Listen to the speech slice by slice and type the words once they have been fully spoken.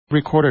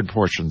Recorded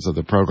portions of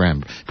the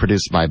program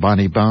produced by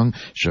Bonnie Bone,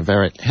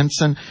 Shaveret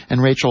Henson,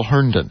 and Rachel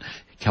Herndon.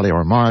 Kelly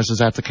Ormars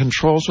is at the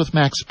controls with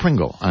Max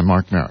Pringle. I'm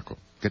Mark Miracle.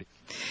 Good.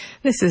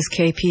 This is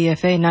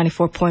KPFA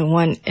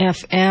 94.1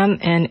 FM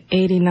and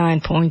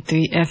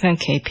 89.3 FM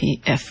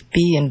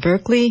KPFB in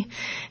Berkeley.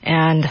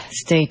 And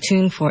stay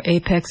tuned for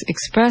Apex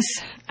Express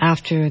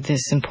after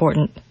this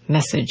important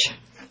message.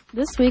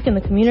 This week in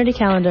the community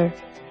calendar,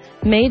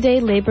 May Day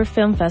Labor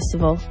Film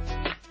Festival,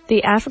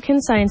 the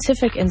African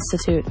Scientific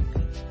Institute,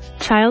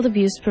 Child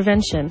Abuse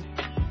Prevention,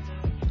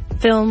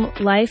 Film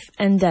Life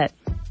and Debt.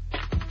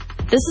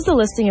 This is the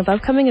listing of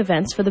upcoming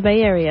events for the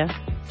Bay Area.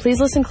 Please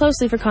listen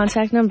closely for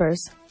contact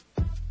numbers.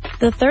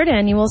 The third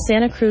annual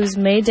Santa Cruz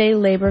May Day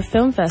Labor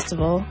Film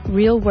Festival,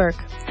 Real Work,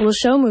 will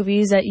show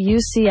movies at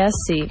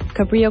UCSC,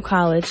 Cabrillo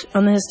College,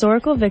 on the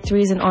historical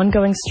victories and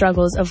ongoing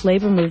struggles of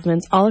labor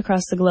movements all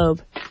across the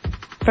globe.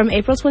 From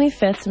April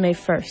 25th to May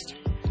 1st.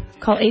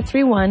 Call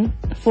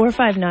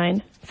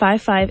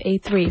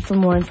 831-459-5583 for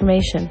more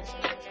information.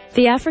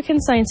 The African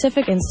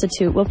Scientific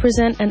Institute will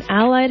present an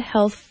allied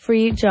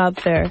health-free job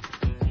fair,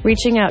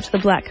 reaching out to the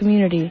Black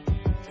community,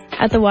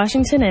 at the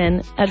Washington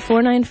Inn at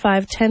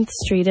 495 10th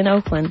Street in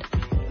Oakland,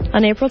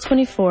 on April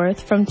 24th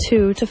from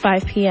 2 to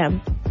 5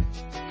 p.m.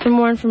 For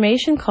more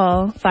information,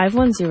 call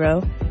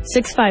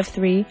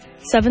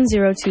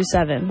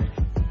 510-653-7027.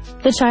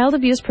 The Child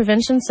Abuse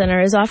Prevention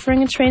Center is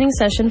offering a training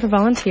session for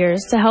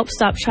volunteers to help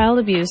stop child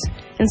abuse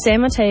in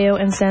San Mateo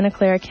and Santa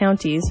Clara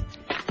counties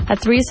at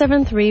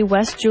 373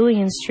 West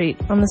Julian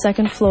Street on the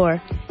second floor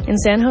in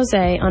San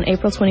Jose on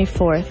April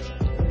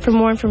 24th. For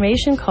more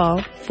information,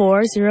 call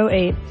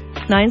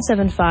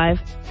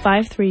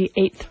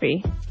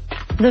 408-975-5383.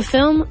 The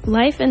film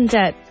Life and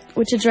Debt,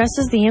 which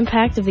addresses the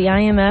impact of the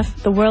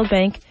IMF, the World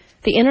Bank,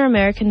 the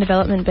Inter-American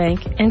Development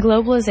Bank, and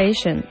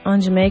globalization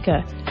on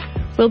Jamaica,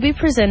 will be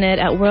presented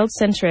at World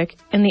Centric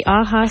in the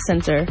AHA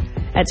Center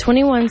at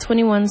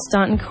 2121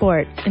 Staunton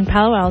Court in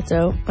Palo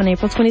Alto on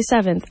April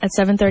 27th at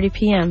 7:30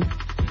 p.m.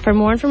 For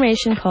more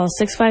information, call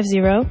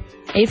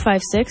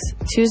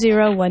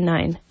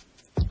 650-856-2019.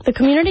 The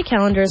community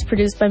calendar is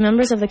produced by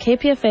members of the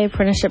KPFA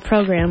apprenticeship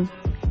program.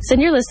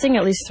 Send your listing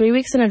at least 3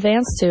 weeks in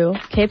advance to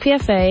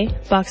KPFA,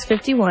 Box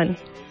 51,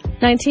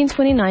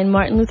 1929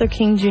 Martin Luther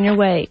King Jr.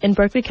 Way in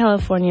Berkeley,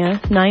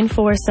 California,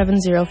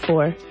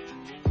 94704.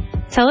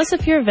 Tell us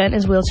if your event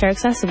is wheelchair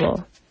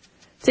accessible.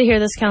 To hear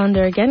this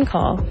calendar again,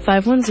 call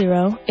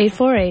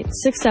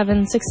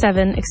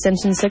 510-848-6767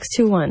 extension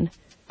 621.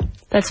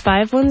 That's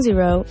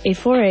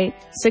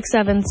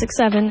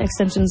 510-848-6767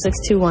 extension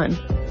 621.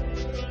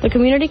 The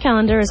community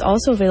calendar is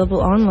also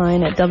available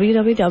online at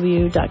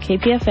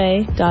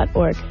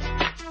www.kpfa.org.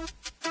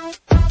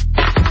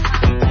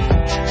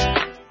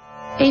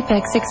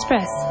 Apex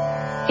Express,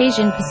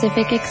 Asian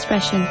Pacific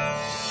Expression.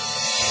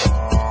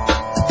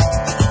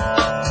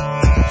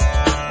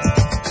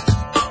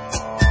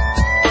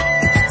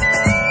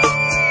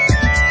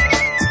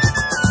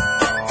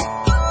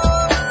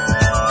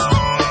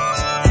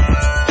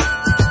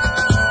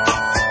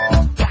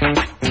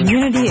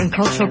 Community and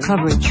cultural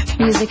coverage.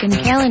 Music and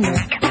calendar.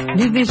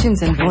 New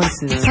visions and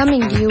voices.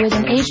 Coming to you with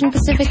an Asian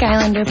Pacific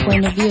Islander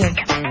point of view.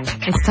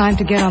 It's time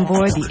to get on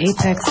board the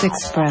Apex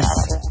Express.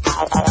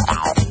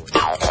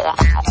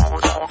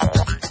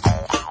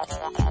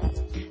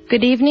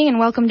 Good evening and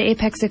welcome to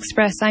Apex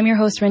Express. I'm your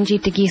host,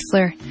 Ranjita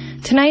Giesler.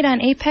 Tonight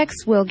on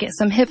Apex, we'll get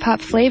some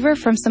hip-hop flavor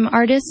from some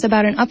artists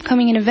about an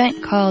upcoming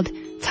event called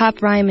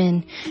Top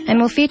Ryman, and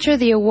we'll feature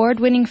the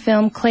award-winning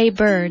film Clay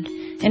Bird.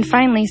 And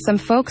finally, some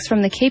folks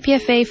from the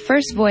KPFA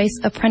First Voice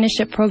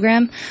Apprenticeship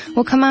Program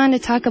will come on to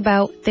talk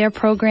about their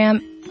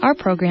program, our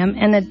program,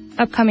 and the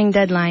upcoming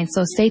deadline.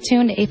 So stay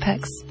tuned to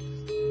Apex.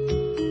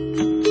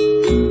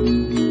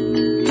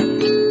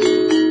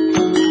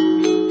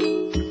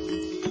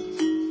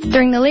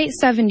 During the late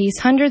 70s,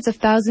 hundreds of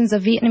thousands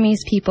of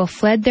Vietnamese people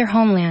fled their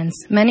homelands,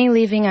 many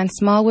leaving on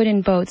small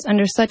wooden boats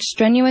under such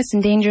strenuous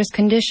and dangerous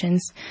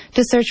conditions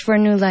to search for a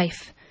new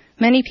life.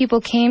 Many people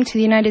came to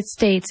the United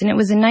States, and it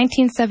was in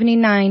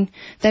 1979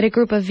 that a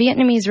group of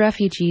Vietnamese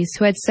refugees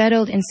who had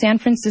settled in San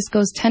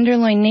Francisco's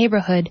Tenderloin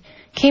neighborhood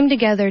came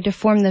together to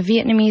form the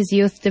Vietnamese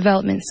Youth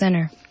Development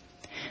Center.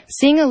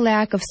 Seeing a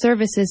lack of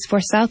services for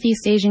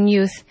Southeast Asian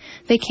youth,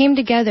 they came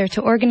together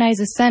to organize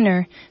a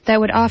center that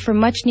would offer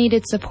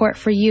much-needed support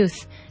for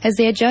youth as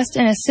they adjust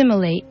and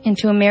assimilate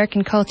into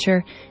American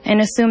culture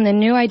and assume the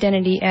new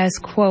identity as,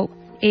 quote,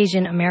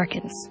 Asian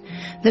Americans.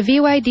 The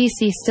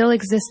VYDC still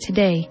exists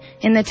today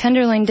in the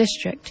Tenderloin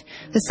district.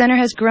 The center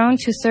has grown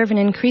to serve an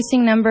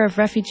increasing number of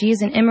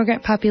refugees and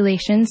immigrant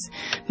populations,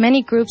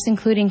 many groups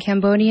including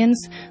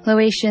Cambodians,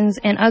 Laotians,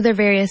 and other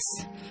various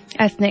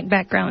ethnic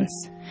backgrounds.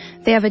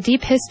 They have a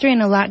deep history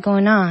and a lot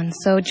going on.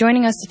 So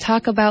joining us to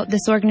talk about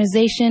this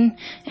organization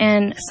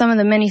and some of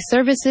the many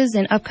services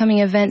and upcoming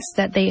events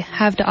that they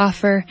have to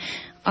offer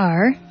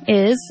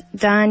is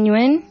Dan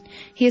Nguyen.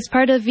 He is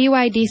part of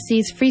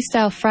VYDC's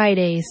Freestyle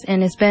Fridays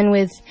and has been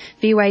with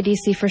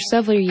VYDC for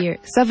several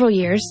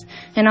years.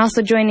 And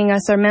also joining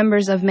us are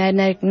members of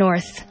Magnetic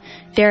North,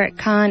 Derek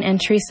Kahn and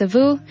Teresa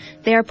Vu.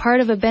 They are part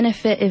of a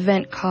benefit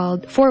event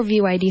for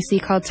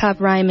VYDC called Top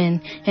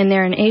Ryman, and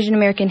they're an Asian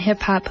American hip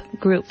hop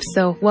group.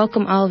 So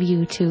welcome all of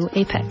you to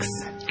Apex.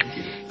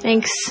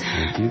 Thanks.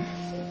 Thank you.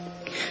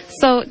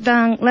 So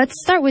Dong,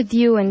 let's start with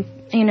you. And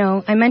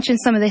I mentioned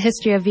some of the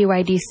history of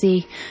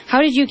VYDC.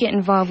 How did you get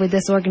involved with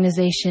this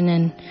organization,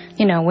 and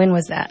when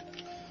was that?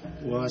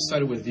 Well, I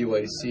started with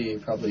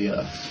VYDC probably in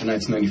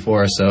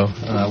 1994 or so.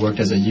 I worked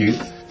as a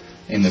youth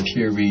in the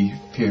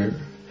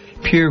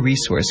peer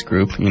resource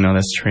group,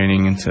 that's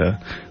training into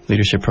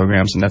leadership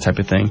programs and that type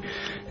of thing.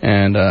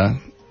 And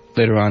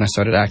later on, I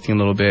started acting a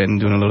little bit and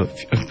doing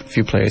a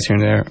few plays here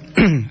and there.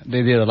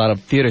 They did a lot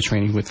of theater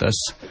training with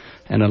us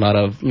and a lot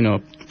of,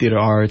 theater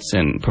arts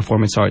and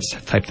performance arts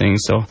type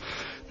things. So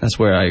that's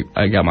where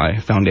I got my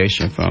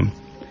foundation from.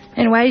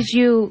 And why did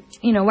you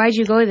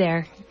go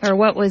there? Or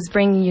what was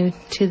bringing you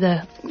to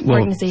the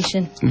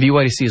organization?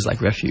 VYDC is like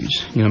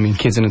refuge.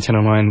 Kids in the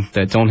Tenderloin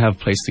that don't have a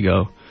place to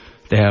go.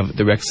 They have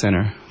the rec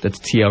center, the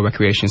TL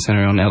Recreation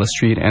Center on Ellis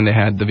Street, and they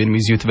had the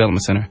Vietnamese Youth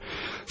Development Center.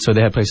 So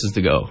they have places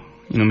to go.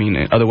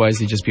 Otherwise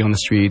they'd just be on the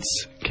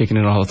streets, kicking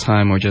it all the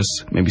time, or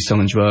just maybe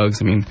selling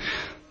drugs.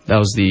 That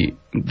was the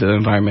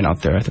environment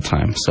out there at the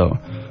time. So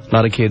a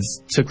lot of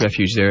kids took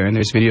refuge there, and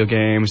there's video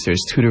games,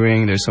 there's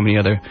tutoring, there's so many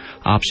other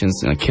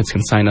options. Kids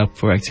can sign up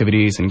for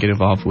activities and get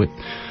involved with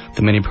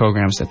the many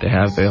programs that they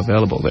have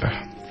available there.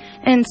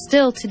 And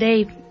still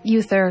today,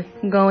 youth are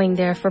going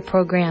there for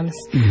programs.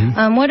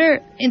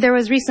 Mm-hmm. There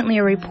was recently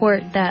a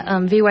report that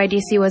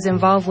VYDC was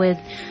involved with,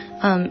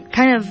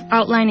 kind of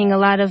outlining a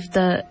lot of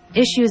the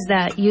issues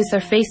that youth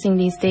are facing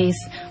these days.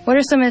 What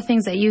are some of the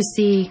things that you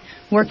see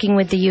working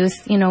with the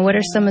youth? What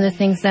are some of the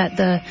things that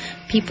the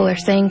people are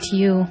saying to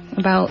you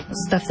about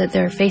stuff that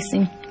they're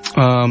facing?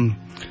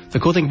 The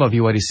cool thing about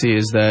VYDC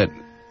is that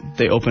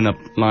they open up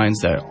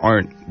lines that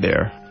aren't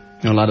there.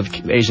 A lot of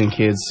Asian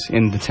kids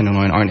in the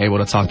Tenderloin aren't able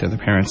to talk to their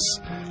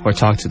parents or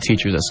talk to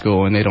teachers at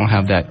school, and they don't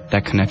have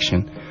that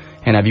connection.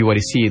 And at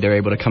VYDC, they're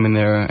able to come in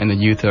there, and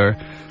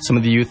some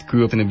of the youth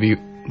grew up in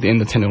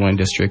the Tenderloin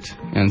district,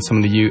 and some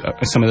of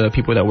the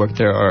people that work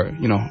there are,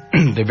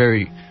 they're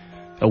very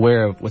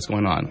aware of what's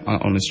going on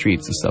the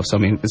streets and stuff. So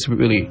it's a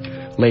really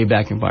laid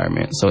back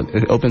environment. So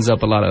it opens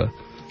up a lot of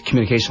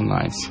communication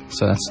lines.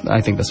 So I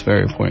think that's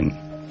very important.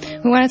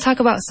 We want to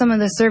talk about some of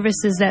the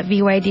services that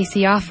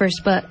VYDC offers,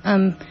 but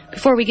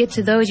before we get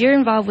to those, you're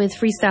involved with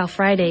Freestyle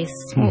Fridays.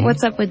 Mm-hmm.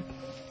 What's up with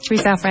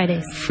Freestyle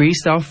Fridays?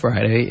 Freestyle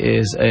Friday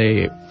is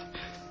a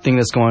thing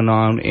that's going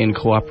on in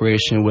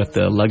cooperation with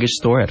the luggage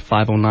store at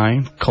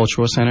 509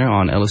 Cultural Center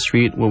on Ellis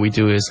Street. What we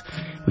do is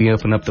we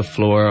open up the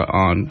floor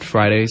on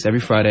Fridays, every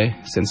Friday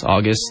since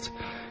August,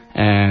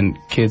 and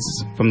kids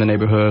from the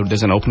neighborhood,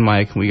 there's an open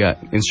mic. We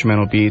got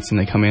instrumental beats, and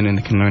they come in and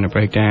they can learn to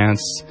break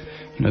dance.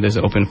 There's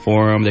an open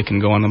forum. They can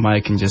go on the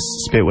mic and just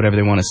spit whatever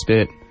they want to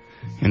spit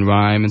and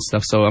rhyme and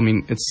stuff. So,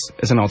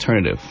 it's an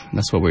alternative.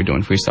 That's what we're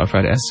doing Freestyle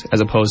Friday,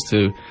 as opposed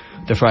to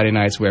the Friday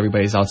nights where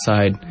everybody's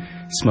outside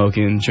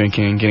smoking,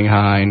 drinking, getting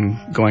high, and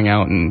going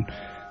out and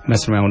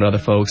messing around with other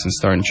folks and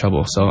starting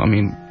trouble. So,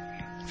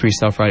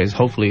 Freestyle Friday is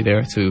hopefully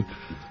there to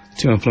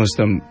influence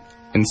them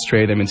and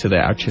stray them into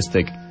their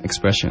artistic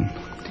expression.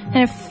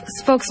 And if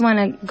folks want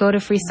to go to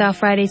Freestyle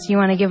Fridays, do you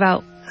want to give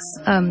out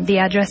the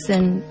address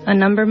and a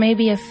number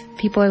maybe if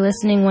people are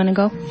listening want to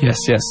go? Yes.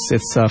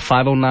 It's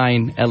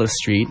 509 Ellis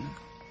Street.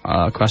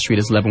 Cross street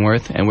is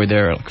Leavenworth, and we're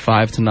there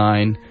 5 to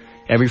 9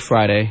 every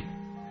Friday.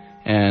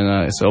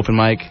 And it's an open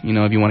mic.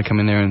 If you want to come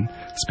in there and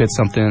spit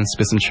some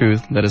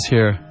truth, let us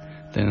hear,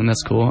 then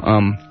that's cool.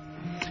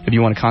 If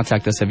you want to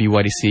contact us at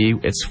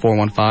VYDC, it's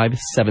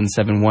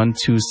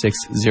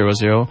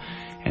 415-771-2600,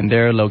 and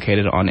they're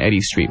located on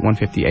Eddy Street,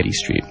 150 Eddy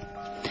Street.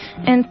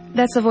 And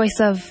that's the voice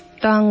of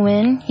Dong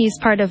Nguyen. He's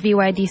part of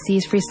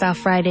VYDC's Freestyle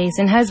Fridays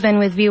and has been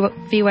with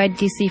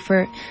VYDC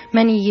for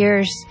many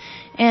years.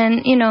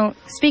 And,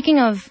 speaking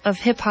of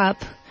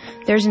hip-hop,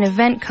 there's an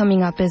event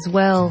coming up as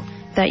well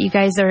that you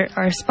guys are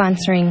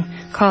sponsoring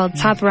called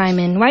Top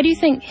Ryman. Why do you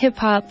think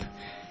hip-hop,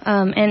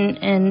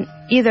 and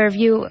either of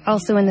you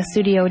also in the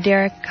studio,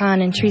 Derek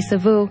Kahn and Teresa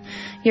Vu,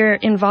 you're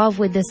involved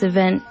with this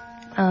event?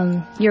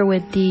 You're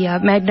with the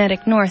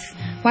Magnetic North.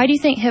 Why do you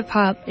think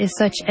hip-hop is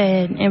such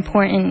an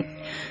important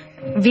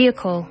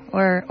vehicle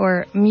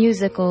or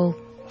musical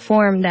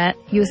form that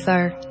youth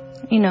are,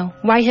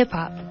 why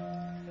hip-hop?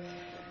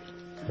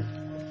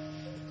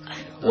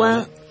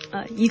 Well,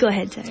 you go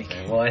ahead, Derek.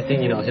 Well, I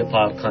think,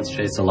 hip-hop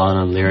concentrates a lot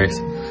on lyrics.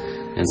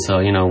 And so,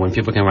 when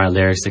people can write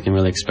lyrics, they can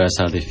really express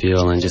how they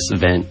feel and just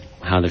vent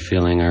how they're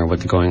feeling or what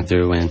they're going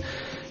through. And,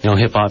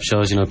 hip-hop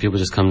shows, people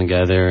just come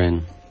together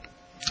and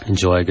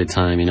enjoy a good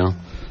time,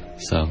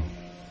 So.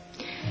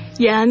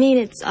 Yeah,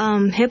 it's,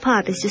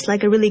 hip-hop is just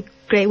like a really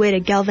great way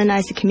to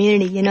galvanize the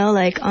community, a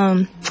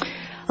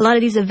lot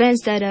of these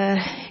events that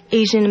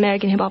Asian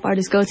American hip-hop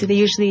artists go to, they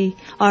usually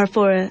are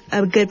for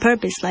a good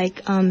purpose,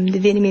 like the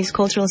Vietnamese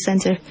Cultural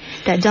Center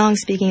that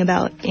Dong's speaking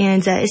about.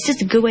 And it's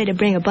just a good way to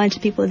bring a bunch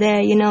of people there,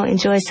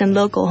 enjoy some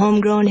local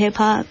homegrown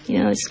hip-hop,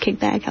 just kick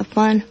back, have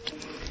fun.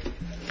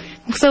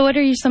 So what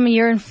are some of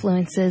your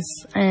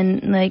influences,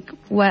 and like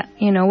what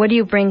do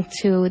you bring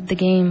to the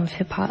game of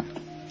hip hop?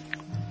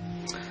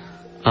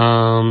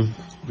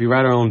 We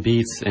write our own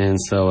beats, and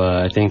so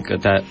I think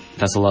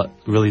that's a lot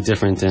really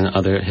different than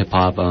other hip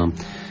hop. We're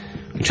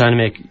trying to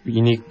make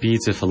unique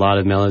beats with a lot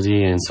of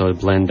melody, and so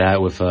blend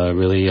that with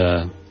really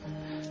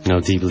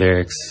deep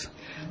lyrics.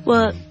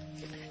 Well,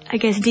 I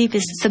guess deep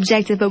is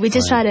subjective, but we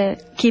just try to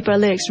keep our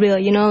lyrics real,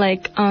 we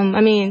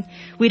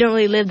don't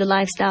really live the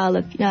lifestyle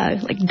of,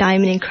 like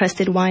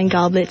diamond-encrusted wine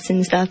goblets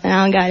and stuff, and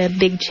I don't got a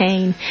big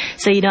chain.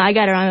 So, I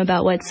got to rhyme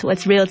about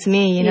what's real to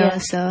me,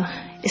 so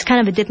it's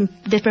kind of a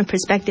different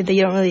perspective that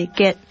you don't really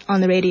get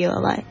on the radio a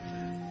lot.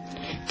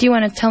 Do you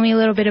want to tell me a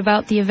little bit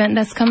about the event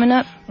that's coming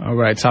up? All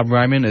right, Top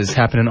Rhyming is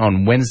happening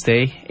on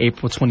Wednesday,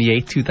 April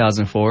 28,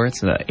 2004.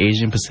 It's the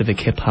Asian Pacific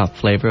Hip Hop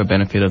Flavor, a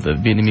benefit of the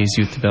Vietnamese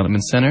Youth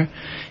Development Center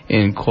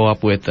in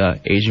co-op with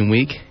Asian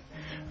Week.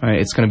 All right,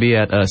 it's going to be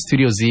at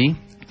Studio Z,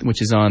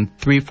 which is on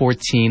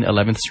 314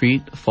 11th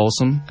Street,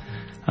 Folsom,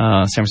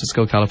 San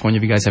Francisco, California.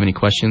 If you guys have any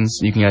questions,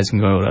 you guys can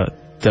go to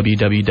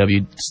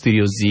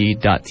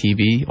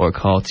www.studioz.tv or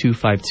call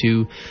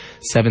 252-7666.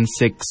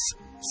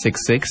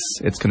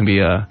 It's going to be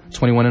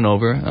 21 and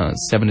over, $7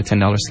 to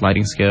 $10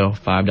 sliding scale,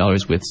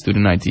 $5 with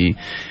student ID,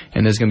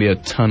 and there's going to be a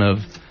ton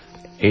of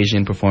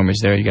Asian performers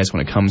there. You guys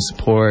want to come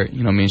support,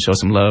 show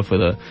some love for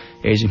the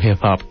Asian hip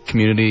hop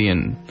community,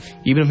 and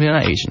even if you're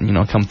not Asian,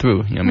 come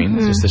through,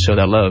 just to show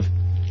that love.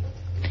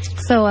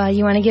 So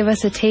you want to give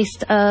us a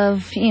taste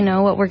of,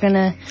 what we're going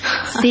to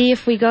see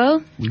if we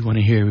go? We want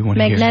to hear.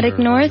 Magnetic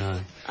North.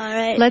 All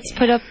right. Let's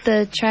put up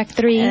the track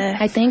 3,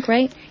 I think,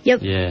 right?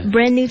 Yep. Yeah.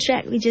 Brand new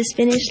track we just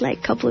finished like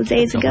a couple of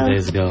days ago.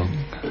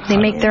 They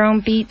make their own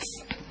beats,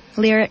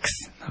 lyrics.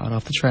 Hot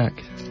off the track.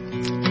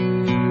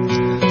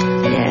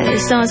 Yeah,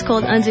 this song's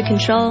called Under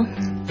Control.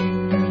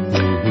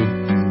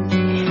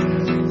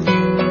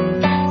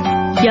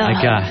 Yo, I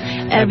got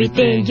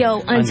everything,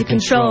 under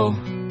control.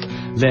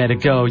 Let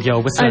it go,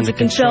 it's Under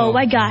control.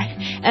 I got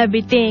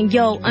everything,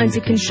 under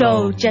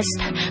control. Just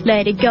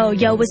let it go,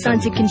 it's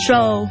under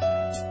control.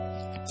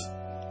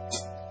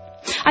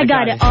 I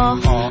got it all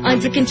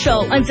under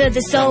control, under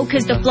the soul,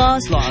 cause the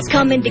flaws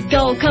coming to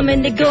go,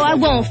 I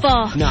won't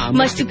fall.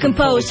 Much to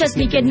compose, trust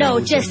me,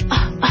 just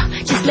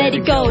let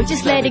it go,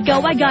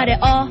 I got it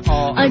all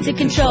under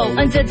control,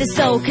 under the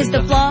soul, cause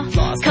the flaws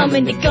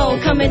coming to go,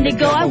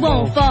 I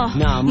won't fall.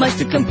 Much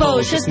to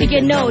compose, trust me,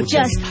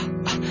 just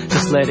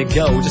let it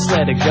go,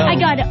 I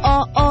got it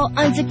all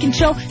under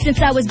control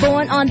since I was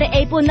born on the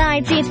April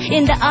 19th.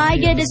 In the eye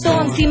of the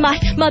storm, see my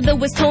mother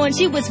was torn.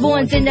 She was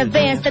warned in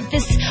advance that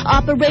this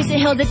operation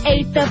held an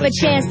eighth of a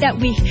chance that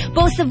we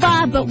both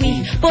survived, but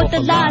we both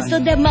alive. So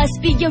there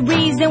must be a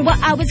reason why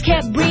I was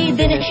kept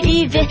breathing. And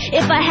even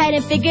if I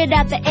hadn't figured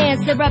out the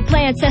answer, I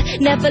plan to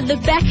never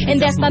look back,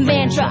 and that's my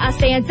mantra. I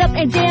stand up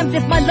and damned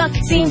if my luck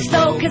seems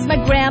slow, cause my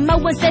grandma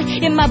was set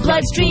in my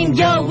bloodstream.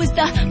 It's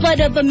the blood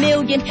of a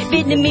million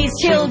Vietnamese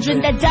children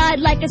that died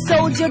like a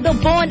soldier, though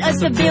born a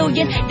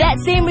civilian. That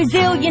same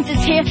resilience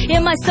is here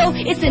in my soul.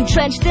 It's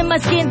entrenched in my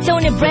skin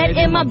tone and bred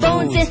in my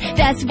bones, and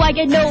that's why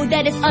I know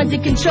that it's under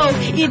control,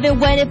 even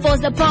when it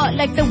falls apart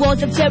like the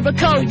walls of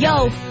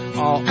Jericho.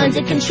 All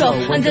under control,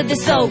 under the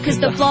soul, cause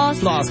the flaws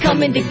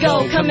coming to go,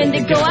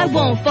 I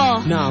won't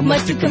fall.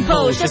 Much to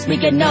compose, just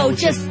let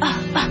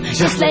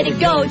it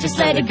go,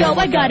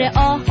 I got it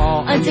all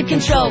under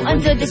control,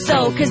 under the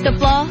soul, cause the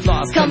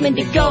flaws coming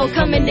to go,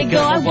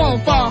 I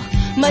won't fall.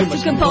 Much to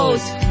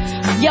compose.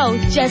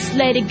 Just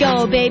let it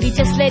go, baby,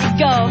 just let it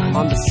go.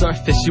 On the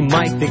surface you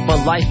might think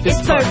my life is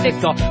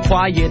perfect, all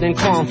quiet and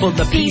calm, full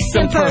of peace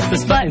and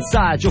purpose, but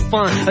inside you'll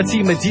find a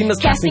team of demons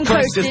casting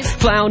curses,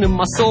 clowning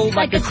my soul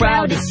like a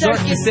crowded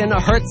circus, and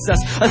it hurts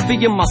us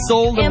being my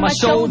soul and my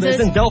shoulders.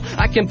 And though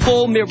I can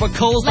pull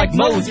miracles like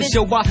Moses,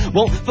 I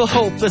won't feel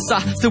hopeless, I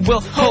still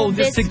will hold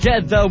this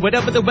together.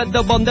 Whatever the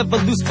weather, I'll never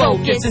lose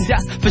focus, and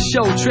that's for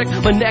show trick.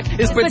 My neck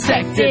is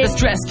protected, the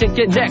stress can't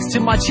get next to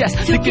my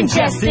chest, too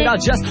congested. I'll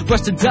just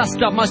brush the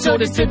dust off my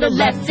shoulders to the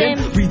left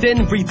and breathe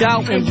in, breathe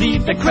out, and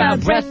leave the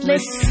crowd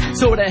breathless.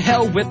 So to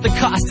hell with the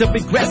cost of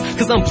regrets,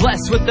 cause I'm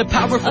blessed with the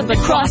power of the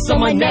cross on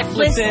my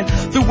necklace. And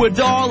through it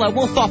all, I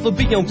won't fall for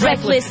being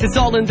reckless. It's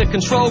all under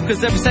control,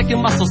 cause every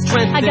second my soul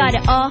strengthens. I got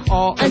it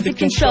all under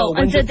control,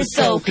 under the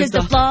soul, cause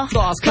the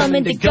flaws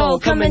coming to go,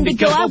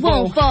 I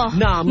won't fall.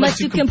 Much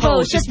to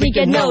compose, just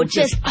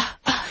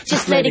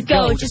let it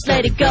go,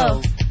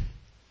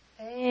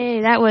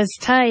 Hey, that was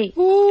tight.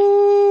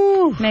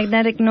 Ooh.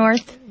 Magnetic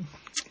North,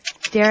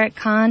 Derek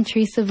Kahn,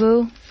 Teresa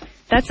Vu.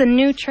 That's a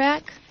new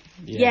track.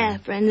 Yeah,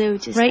 brand new.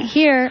 Just right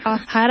here,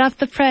 hot off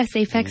the press,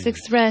 Apex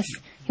Express.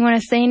 You want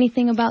to say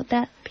anything about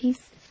that piece?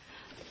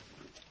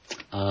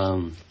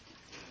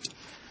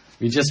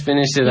 We just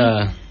finished it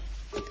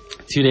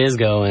 2 days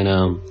ago,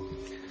 and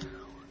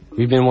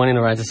we've been wanting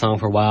to write the song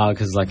for a while,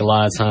 because like a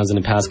lot of times in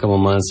the past couple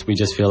months we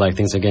just feel like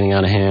things are getting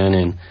out of hand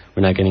and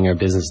we're not getting our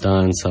business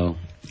done, so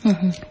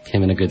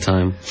came in a good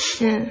time.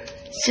 Yeah,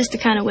 it's just a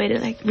kind of way to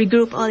like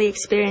regroup all the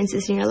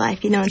experiences in your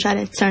life, and try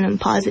to turn them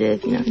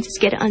positive, just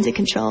get it under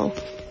control.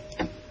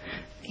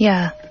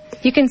 Yeah.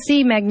 You can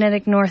see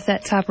Magnetic North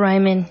at Top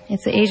Ryman.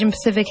 It's the Asian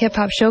Pacific Hip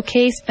Hop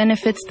Showcase,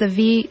 benefits the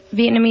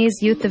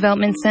Vietnamese Youth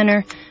Development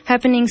Center,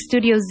 happening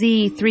Studio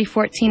Z,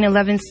 314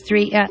 11th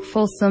Street at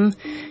Folsom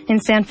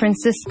in San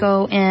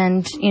Francisco.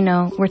 And, you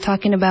know, we're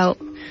talking about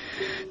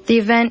the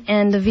event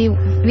and the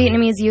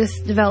Vietnamese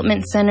Youth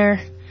Development Center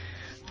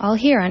all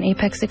here on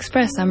Apex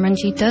Express. I'm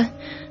Ranjita.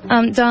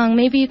 Dong,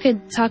 maybe you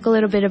could talk a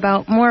little bit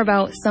more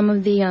about some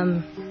of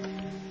the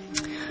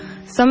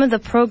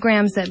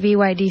programs that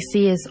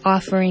VYDC is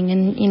offering.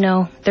 And, you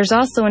know, there's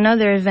also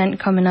another event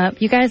coming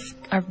up. You guys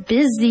are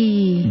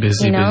busy.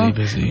 Busy.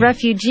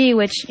 Refugee,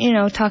 which, you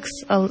know, talks,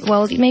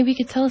 well, maybe you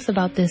could tell us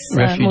about this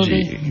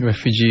movie.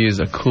 Refugee is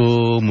a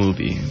cool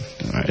movie.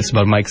 It's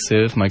about Mike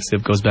Siv. Mike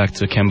Siv goes back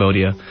to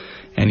Cambodia,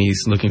 and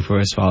he's looking for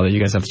his father. You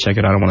guys have to check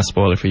it out. I don't want to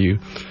spoil it for you.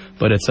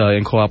 But it's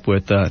in co-op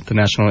with the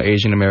National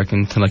Asian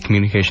American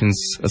Telecommunications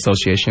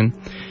Association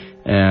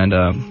and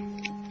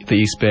the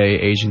East Bay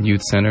Asian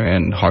Youth Center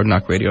and Hard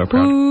Knock Radio are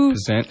proud to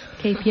present.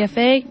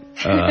 KPFA.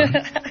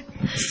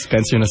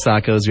 Spencer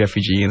Nasako's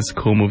Refugee, and it's a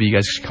cool movie. You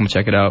guys should come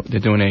check it out.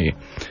 They're doing a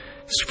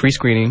free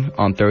screening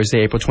on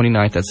Thursday, April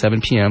 29th at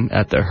 7 p.m.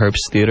 at the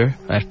Herbst Theater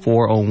at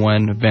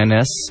 401 Van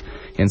Ness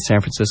in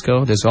San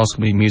Francisco. There's also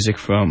going to be music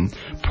from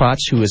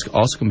Proch, who is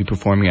also going to be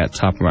performing at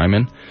Top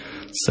Ryman.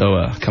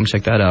 So come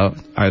check that out,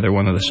 either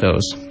one of the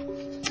shows.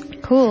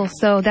 Cool.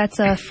 So that's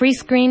a free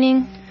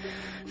screening.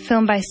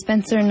 Filmed by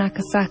Spencer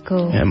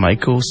Nakasako. And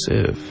Michael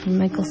Siv.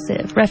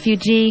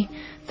 Refugee,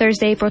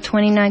 Thursday, April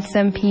 29th,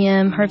 7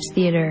 p.m., Herbst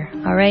Theater.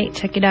 All right,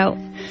 check it out.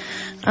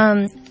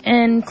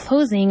 And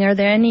closing, are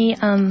there any,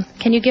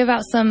 can you give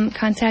out some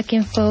contact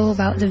info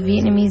about the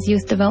Vietnamese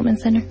Youth Development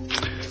Center?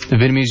 The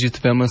Vietnamese Youth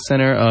Development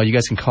Center, you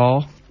guys can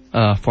call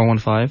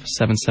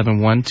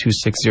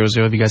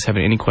 415-771-2600 if you guys have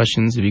any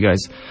questions, if you guys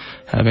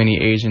have any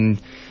Asian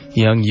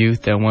young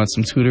youth that want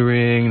some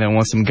tutoring, that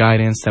want some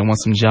guidance, that want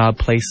some job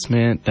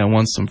placement, that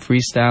want some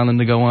freestyling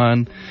to go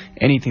on,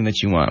 anything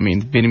that you want. I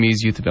mean, Vietnamese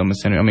Youth Development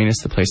Center, I mean,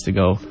 it's the place to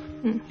go.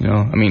 You know,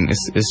 I mean,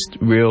 it's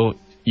real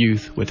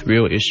youth with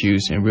real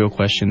issues and real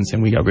questions,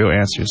 and we got real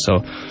answers.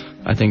 So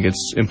I think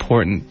it's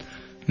important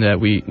that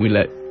we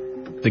let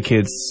the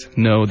kids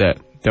know that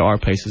there are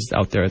places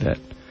out there that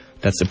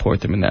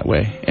support them in that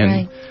way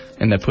and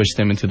that push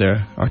them into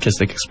their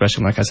artistic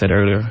expression, like I said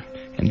earlier,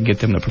 and get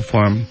them to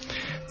perform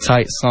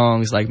tight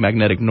songs like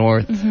Magnetic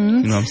North. You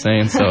know what I'm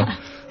saying? So,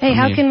 hey,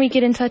 how can we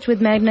get in touch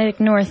with Magnetic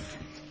North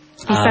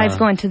besides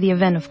going to the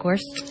event, of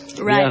course?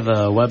 We have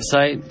a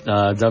website,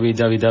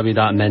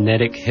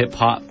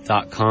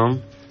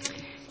 www.magnetichiphop.com.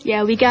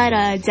 Yeah, we got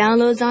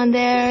downloads on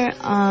there,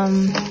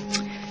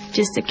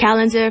 just a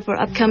calendar for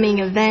upcoming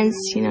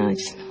events, you know,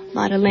 just a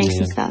lot of links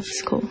and stuff.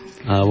 It's cool.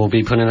 We'll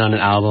be putting on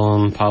an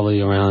album probably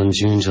around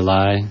June,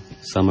 July,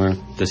 summer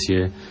this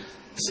year.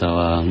 So,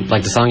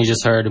 like the song you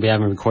just heard, we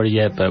haven't recorded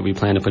yet, but we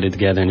plan to put it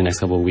together in the next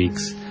couple of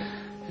weeks.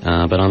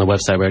 But on the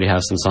website, we already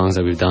have some songs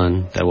that we've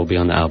done that will be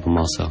on the album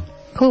also.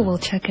 Cool, we'll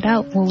check it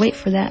out. We'll wait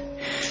for that.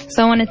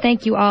 So I want to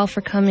thank you all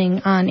for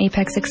coming on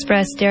Apex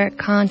Express. Derek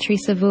Kahn,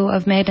 Teresa Vu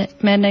of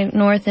Magnetic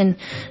North, and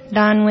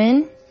Don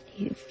Nguyen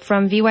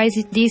from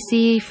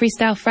VYDC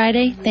Freestyle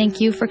Friday.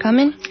 Thank you for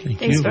coming.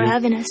 Thanks for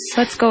having us.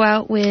 Let's go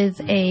out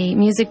with a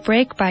music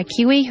break by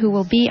Kiwi, who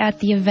will be at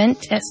the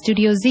event at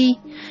Studio Z.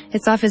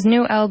 It's off his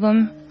new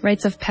album,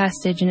 Rites of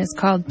Passage, and it's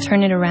called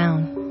Turn It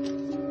Around.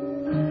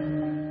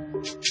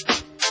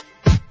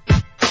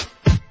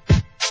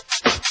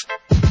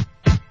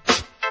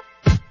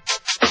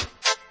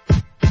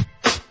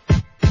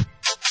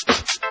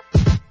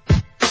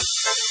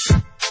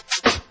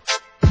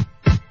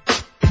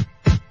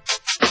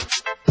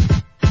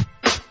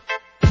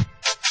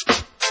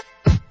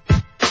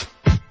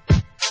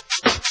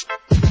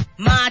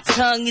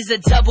 Tongue is a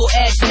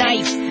double-edged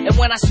knife, and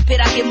when I spit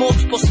I get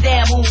multiple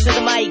stab wounds to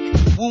the mic.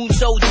 Wounds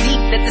so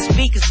deep that the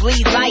speakers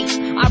bleed light.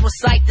 I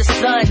recite the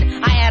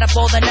sun, I add up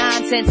all the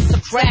nonsense and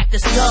subtract the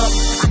scum.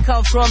 I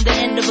come from the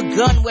end of a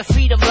gun where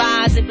freedom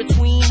lies in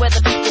between, where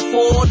the people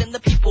fall and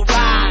the people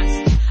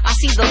rise. I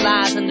see the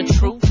lies and the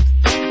truth,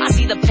 I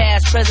see the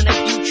past, present,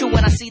 and future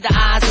when I see the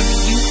eyes of the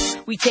youth.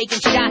 We taking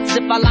shots as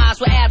if our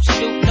lives were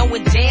absolute,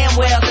 knowing damn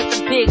well that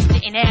the pigs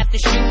didn't have to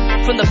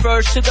shoot. From the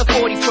first to the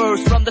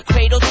 41st, from the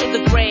cradle to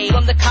the grave,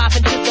 from the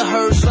coffin to the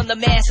hearse, from the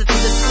master to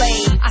the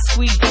slave. I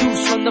squeeze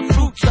juice from the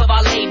fruits of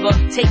our labor,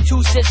 take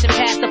 2 sips and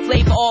pass the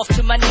flavor off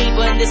to my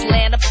neighbor in this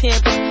land of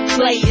pimp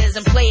players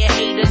and player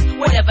haters.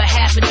 Whatever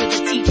happened to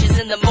the teachers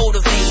and the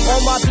motivators?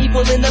 All my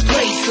people in the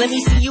place, let me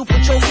see you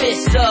put your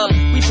fist up.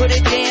 We put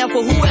it down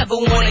for whoever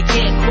wanna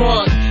get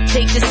crunk.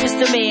 Take the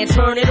system and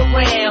turn it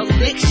around.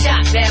 Lick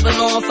shot,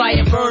 Babylon,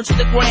 fire burn to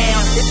the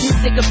ground. If you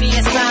sick of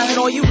being silent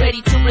or you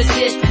ready to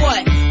resist,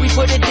 what? We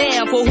put it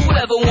down for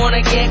whoever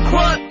wanna get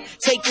crunk.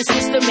 Take the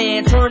system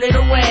and turn it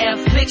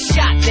around. Lick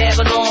shot,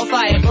 Babylon,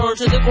 fire burn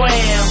to the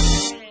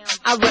ground.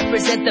 I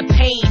represent the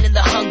pain and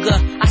the hunger.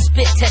 I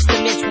spit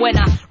testaments when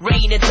I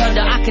rain and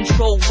thunder. I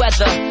control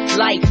weather,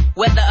 like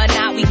whether or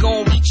not we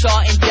gon' reach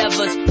our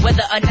endeavors,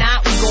 whether or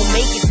not we gon'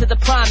 make it to the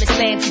promised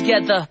land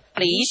together.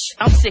 Please,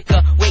 I'm sick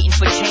of waiting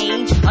for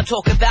change. I'm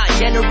talking about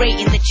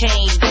generating the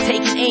change,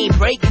 taking aim,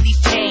 breaking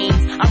these chains.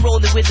 I'm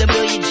rolling with a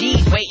million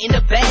G's, waiting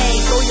to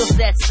bang. Throw your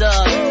sets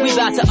up, we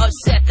about to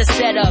upset the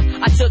setup.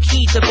 I took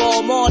heed to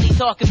Ball Marley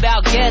talking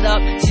about get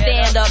up,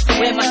 stand up.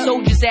 Where my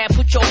soldiers at,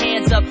 put your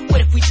hands up.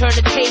 What if we turn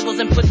the tables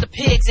and put the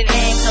pigs in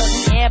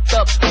handcuffs? We amped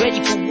up,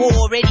 ready for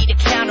war, ready to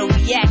counter,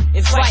 react,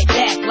 and fight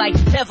back like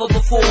never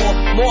before.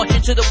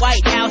 Marching to the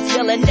White House,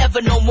 yelling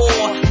never no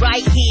more.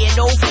 Right here,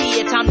 no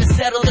fear, time to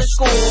settle the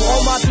score.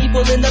 All my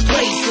people in the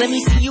place, let me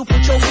see you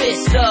put your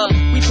fists up.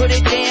 We put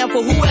it down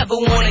for whoever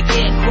wanna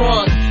get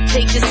crunk.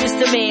 Take the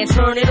system and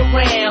turn it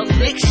around.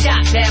 Lick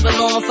shot,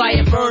 Babylon,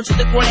 fire burn to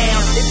the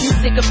ground. If you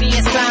sick of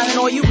being silent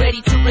or you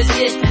ready to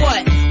resist,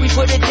 what? We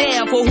put it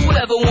down for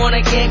whoever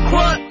wanna get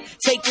crunk.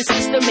 Take the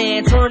system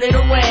and turn it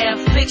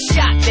around. Lick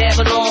shot,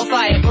 Babylon,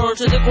 fire burn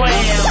to the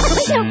ground.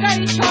 We look at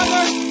each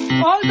other,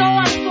 although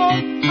our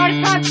souls are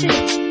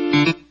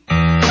captive.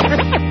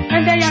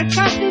 And they are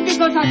captive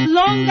because as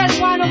long as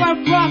one of our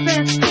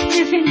prophets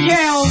is in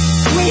jail,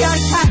 we are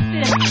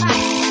captive.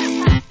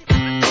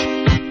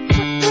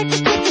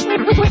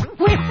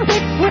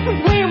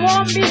 We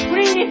won't be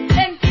free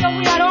until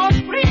we are all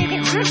free.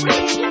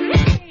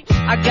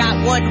 I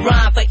got one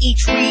rhyme for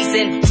each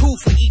reason, two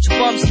for each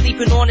bum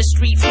sleeping on the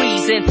street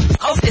freezing.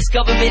 Off this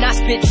government, I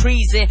spit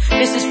treason.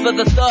 This is for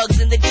the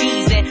thugs and the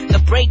G's and the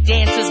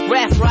breakdancers,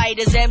 graph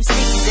writers,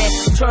 MCs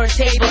and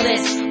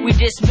turntablists. We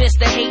dismiss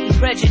the hate and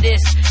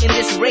prejudice in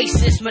this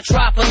racist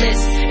metropolis.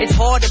 It's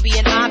hard to be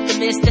an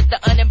optimist if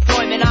the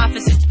unemployment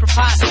office is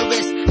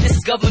preposterous. This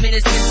government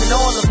is missing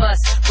all of us,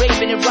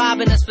 raping and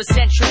robbing us for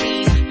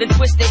centuries. Then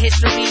twist the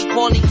history,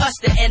 calling us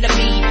the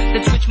enemy.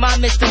 Then switch my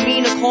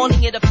misdemeanor,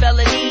 calling it a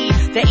felony.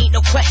 There ain't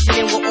no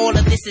questioning what all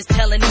of this is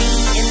telling me.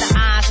 In the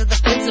eyes of the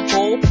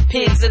principal,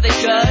 pigs of the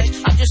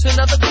judge, I'm just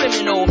another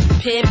criminal,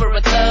 pimp or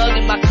a thug,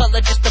 and my color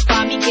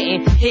justify me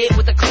getting hit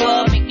with a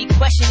club. Make me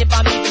question if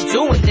I'm even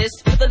doing this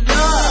for the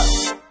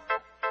love.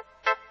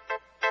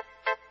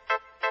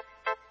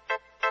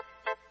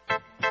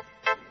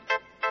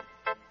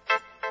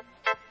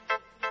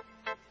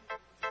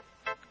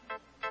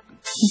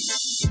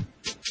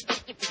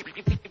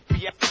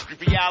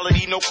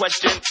 Reality, no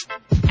question.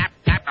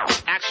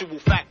 Actual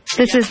fact.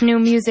 This is new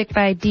music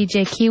by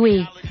DJ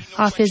Kiwi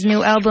off his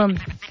new album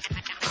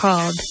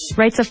called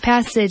Rites of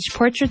Passage,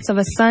 Portraits of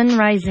a Sun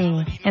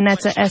Rising, and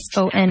that's a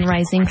S-O-N,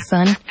 rising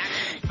sun.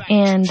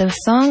 And the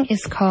song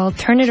is called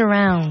Turn It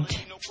Around.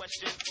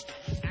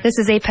 This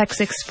is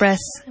Apex Express.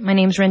 My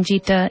name's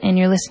Ranjita, and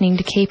you're listening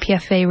to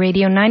KPFA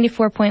Radio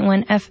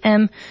 94.1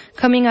 FM.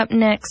 Coming up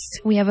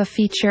next, we have a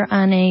feature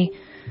on a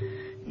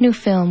new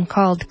film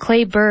called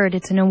Clay Bird.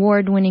 It's an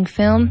award-winning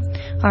film.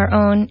 Our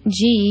own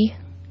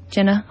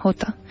Jenna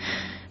Hota,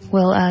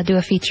 will do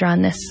a feature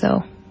on this,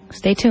 so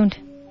stay tuned.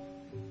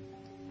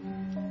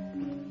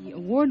 The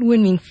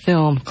award-winning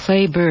film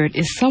Clay Bird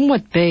is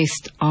somewhat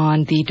based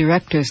on the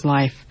director's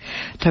life,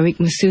 Tariq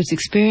Masood's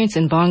experience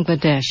in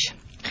Bangladesh.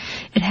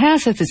 It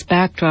has as its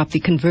backdrop the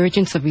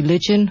convergence of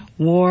religion,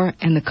 war,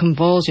 and the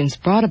convulsions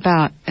brought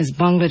about as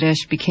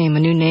Bangladesh became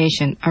a new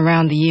nation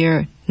around the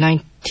year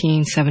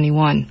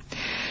 1971.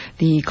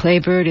 The Clay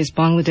Bird is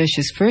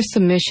Bangladesh's first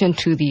submission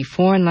to the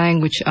foreign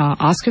language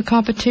Oscar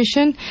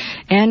competition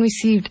and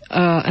received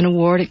an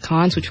award at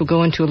Cannes, which we'll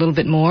go into a little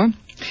bit more.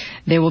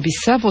 There will be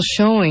several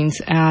showings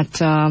at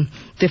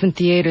different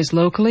theaters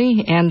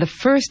locally, and the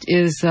first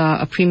is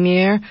a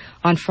premiere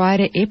on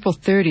Friday, April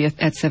 30th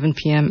at 7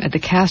 p.m. at the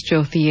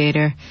Castro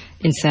Theater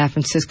in San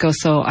Francisco.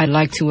 So I'd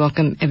like to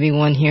welcome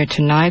everyone here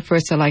tonight.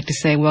 First, I'd like to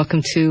say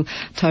welcome to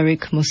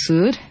Tariq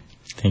Masood.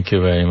 Thank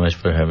you very much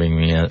for having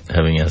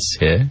us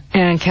here.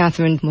 And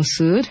Catherine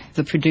Masood,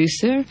 the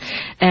producer,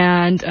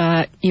 and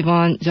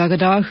Yvonne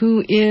Jagadar,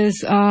 who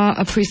is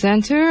a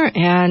presenter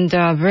and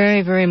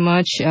very, very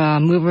much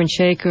mover and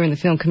shaker in the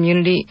film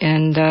community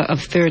and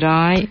of Third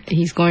Eye.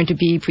 He's going to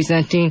be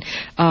presenting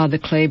the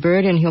Clay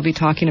Bird, and he'll be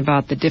talking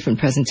about the different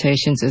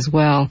presentations as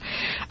well.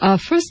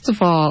 First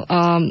of all,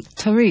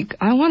 Tariq,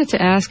 I wanted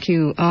to ask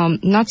you,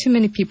 not too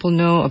many people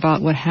know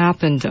about what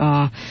happened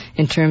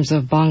in terms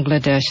of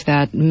Bangladesh,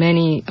 that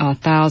many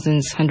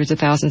thousands, hundreds of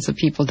thousands of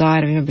people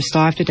died. I remember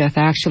starved to death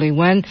actually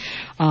when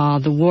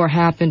the war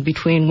happened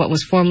between what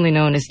was formerly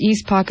known as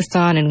East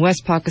Pakistan and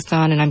West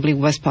Pakistan, and I believe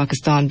West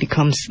Pakistan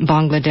becomes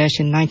Bangladesh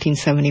in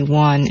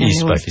 1971.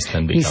 East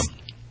Pakistan becomes.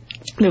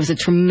 There was a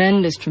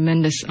tremendous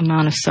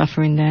amount of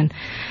suffering then.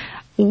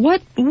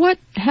 What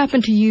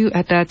happened to you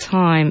at that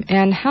time,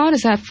 and how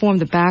does that form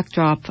the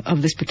backdrop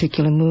of this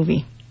particular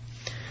movie?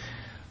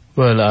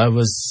 Well, I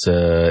was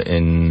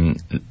in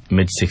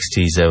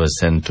mid-60s. I was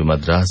sent to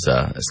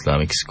Madrasa,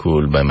 Islamic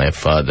school, by my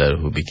father,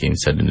 who became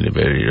suddenly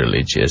very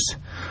religious,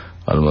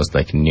 almost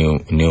like new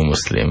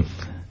Muslim,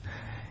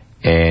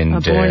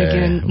 and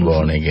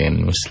born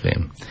again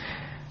Muslim.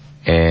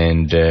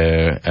 And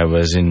I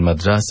was in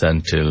madrasa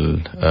until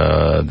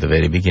the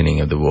very beginning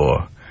of the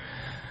war.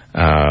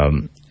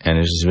 And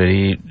it was a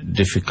very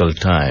difficult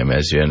time,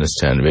 as you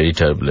understand, very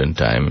turbulent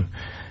time,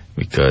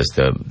 because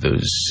there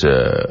was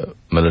a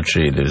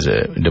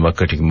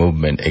democratic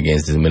movement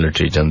against the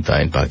military junta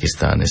in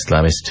Pakistan,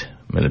 Islamist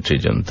military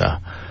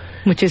junta.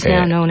 Which is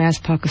now known as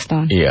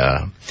Pakistan.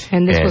 Yeah.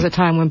 And this was a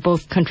time when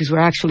both countries were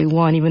actually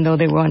one, even though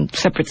they were on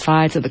separate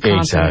sides of the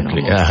continent.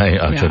 Exactly.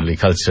 Actually,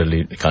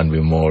 culturally, it can't be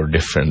more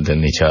different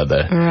than each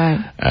other.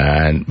 Right.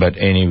 But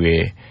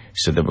anyway,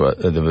 so the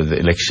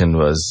election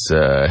was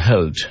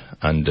held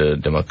under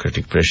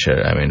democratic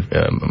pressure. I mean,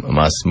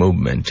 mass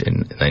movement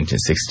in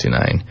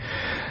 1969.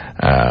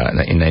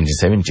 In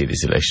 1970,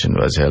 this election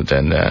was held,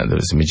 and there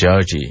was a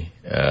majority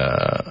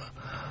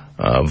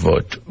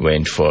vote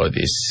went for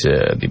this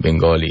the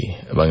Bengali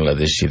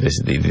Bangladeshi, the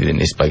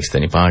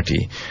Pakistani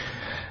party,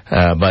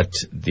 but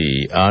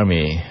the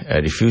army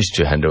refused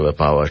to hand over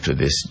power to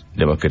this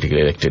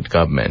democratically elected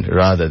government.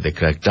 Rather, they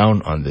cracked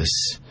down on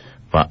this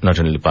not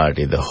only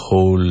party, the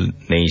whole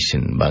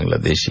nation,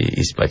 Bangladeshi,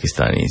 East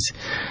Pakistanis,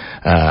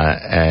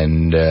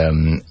 and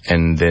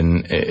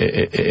then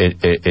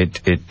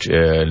it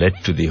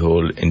led to the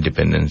whole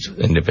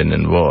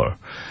independent war.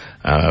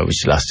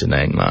 Which lasted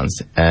 9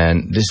 months,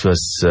 and this was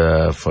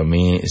for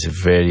me is a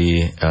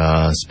very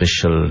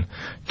special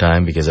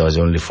time because I was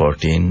only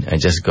 14. I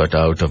just got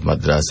out of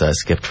madrasa,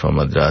 escaped from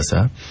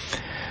madrasa,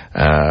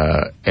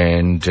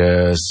 and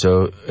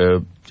so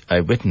I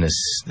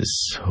witnessed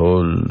this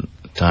whole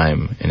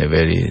time in a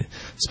very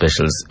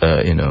special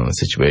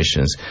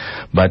situations.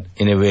 But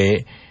in a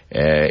way,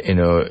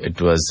 it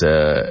was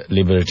a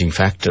liberating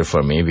factor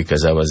for me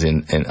because I was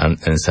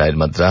inside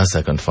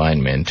madrasa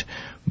confinement.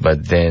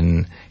 But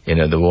then,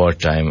 the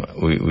wartime,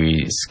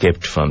 we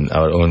escaped from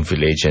our own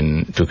village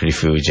and took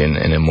refuge in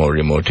a more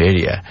remote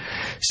area.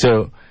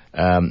 So,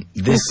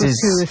 this is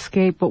to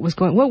escape what was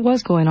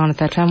going on at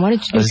that time. Why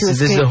did you escape?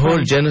 This the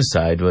whole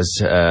genocide was,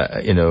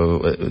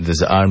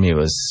 this army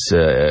was,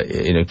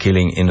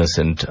 killing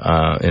innocent,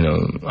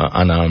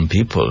 unarmed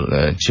people,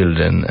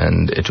 children,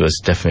 and it was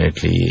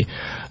definitely,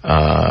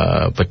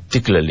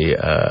 particularly,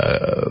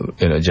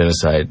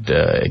 genocide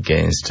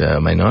against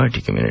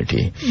minority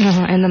community.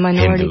 And the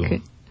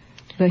minority,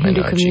 the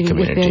Hindu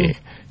community.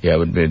 Yeah,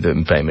 would be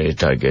the primary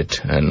target,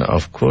 and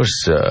of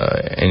course,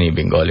 any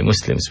Bengali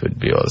Muslims would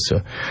be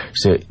also.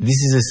 So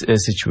this is a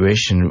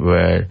situation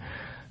where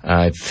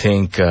I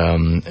think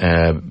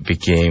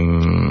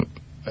became,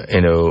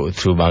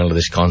 through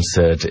Bangladesh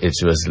concert, it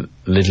was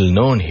little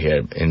known here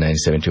in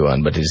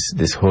 1971, but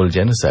this whole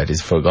genocide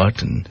is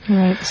forgotten.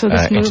 Right. So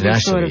this movie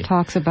sort of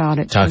talks about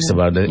it.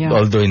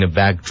 Although in a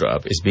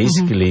backdrop. It's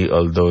basically,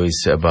 although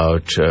it's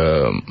about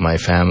my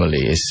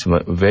family, it's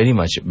very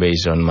much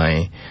based on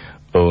my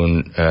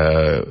own,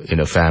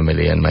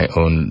 family and my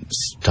own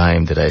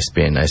time that I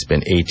spent. I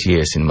spent 8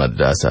 years in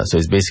madrasa. So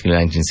it's basically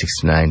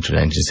 1969 to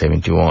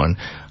 1971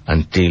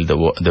 until the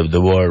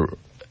war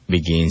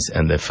begins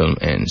and the film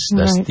ends.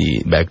 That's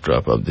the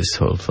backdrop of this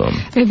whole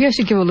film. Maybe I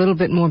should give a little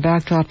bit more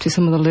backdrop to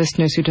some of the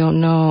listeners who don't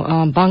know.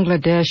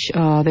 Bangladesh,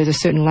 there's a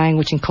certain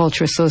language and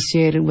culture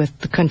associated with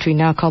the country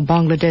now called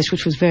Bangladesh,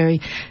 which was very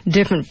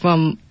different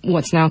from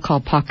what's now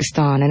called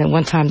Pakistan. And at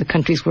one time the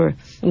countries were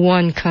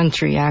one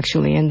country,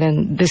 actually. And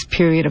then this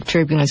period of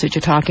turbulence that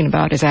you're talking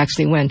about is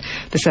actually when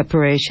the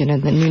separation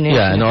and the new nation.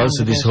 Yeah, and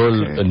also this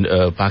whole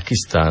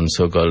Pakistan,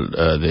 so-called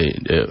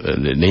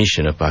the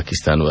nation of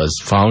Pakistan, was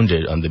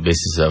founded on the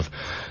basis of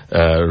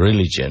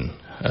religion,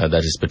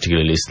 that is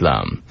particularly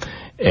Islam,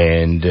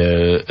 and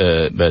the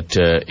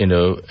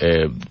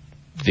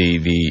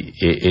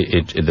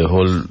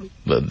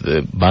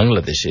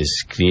Bangladesh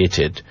is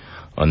created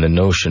on the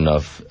notion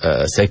of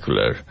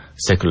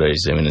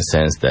secularism, in a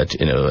sense that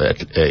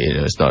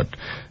it's not,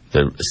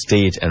 the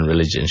state and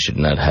religion should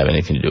not have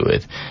anything to do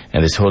with,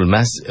 and this whole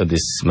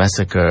this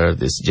massacre,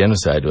 this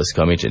genocide was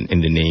committed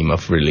in the name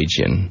of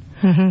religion.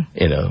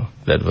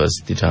 That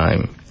was the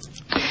time.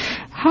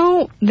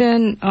 How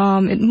then,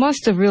 it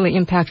must have really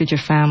impacted your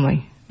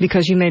family,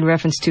 because you made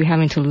reference to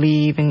having to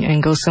leave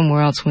and go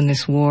somewhere else when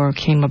this war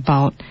came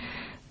about.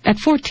 At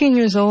 14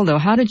 years old, though,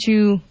 how did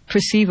you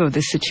perceive of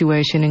this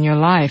situation in your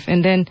life?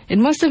 And then it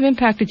must have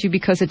impacted you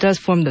because it does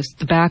form the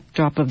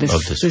backdrop of this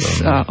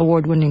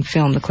award-winning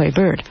film, The Clay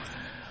Bird.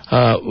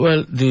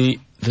 Well,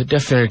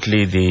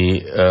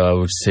 definitely I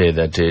would say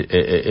that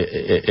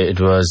it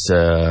was,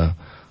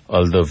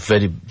 although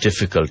very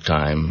difficult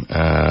time,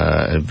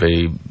 a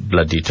very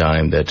bloody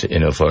time that,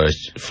 for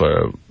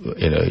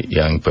a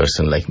young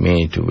person like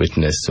me to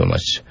witness so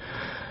much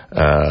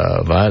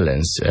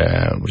violence,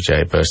 which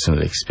I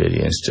personally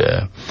experienced,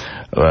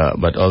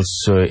 but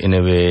also in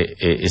a way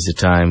is a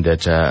time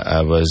that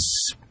I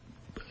was,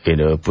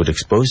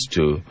 exposed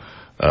to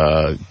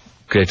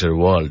greater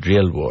world,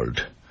 real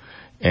world,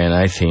 And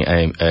I think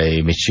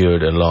I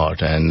matured a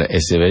lot, and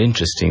it's very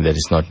interesting that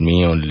it's not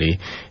me only.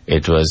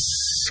 It was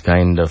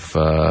kind of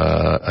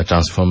a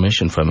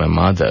transformation for my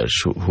mother,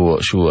 who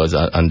was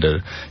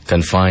under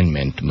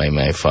confinement by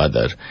my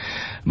father.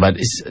 But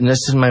it's not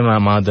just my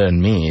mother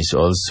and me, it's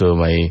also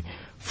my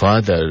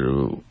father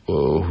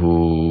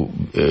who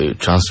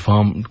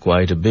transformed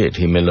quite a bit.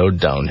 He mellowed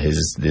down.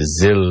 His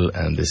zeal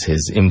and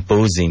his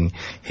imposing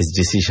his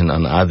decision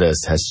on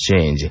others has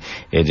changed.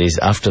 It is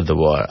after the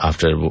war,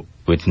 after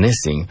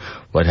witnessing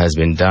what has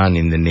been done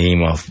in the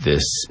name of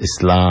this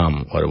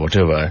Islam or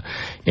whatever,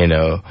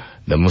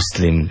 the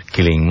Muslim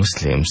killing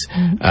Muslims.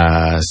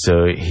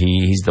 So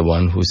he's the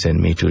one who sent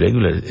me to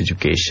regular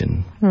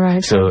education.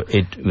 Right. So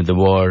the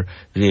war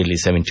really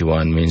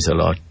 71 means a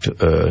lot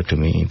to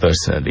me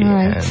personally.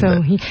 Right. And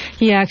so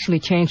he actually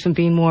changed from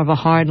being more of a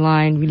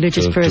hardline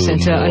religious person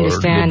to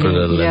understanding.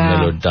 Liberal and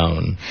mellowed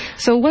down.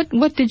 So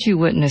what did you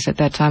witness at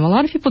that time? A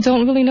lot of people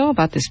don't really know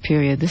about this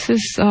period. This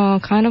is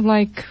kind of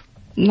like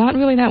not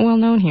really that well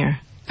known here.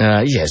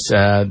 Yes,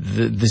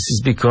 this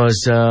is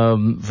because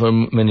for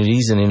many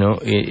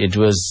reasons, it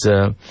was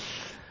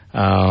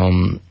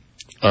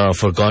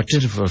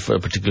forgotten,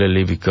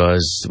 particularly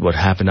because what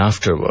happened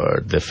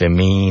afterward, the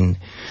famine,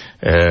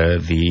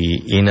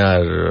 the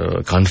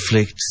inner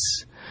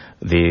conflicts,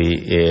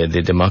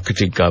 the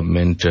democratic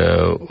government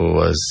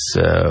was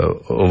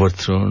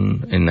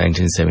overthrown in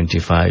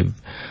 1975.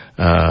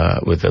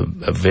 With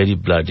a very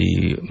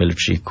bloody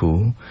military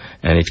coup,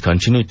 and it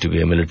continued to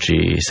be a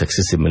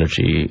successive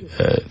military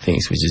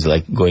things, which is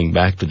like going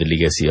back to the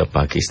legacy of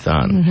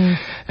Pakistan. Mm-hmm.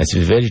 It's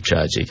very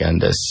tragic,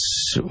 and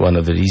that's one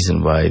of the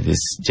reasons why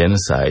this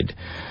genocide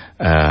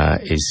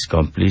is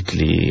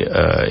completely,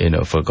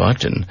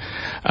 forgotten.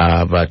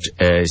 But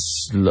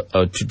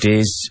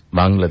today's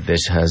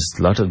Bangladesh has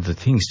a lot of the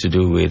things to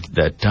do with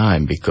that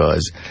time,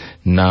 because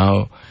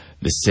now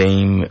the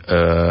same,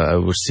 I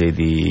would say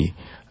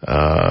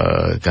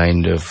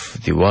kind of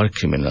the war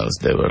criminals,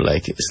 they were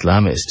like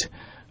Islamists.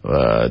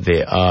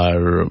 They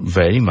are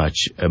very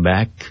much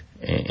back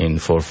in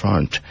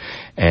forefront,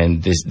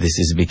 and this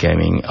is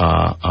becoming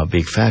a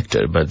big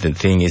factor. But the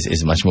thing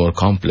is much more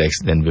complex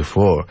than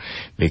before,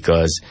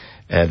 because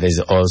there's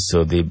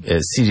also the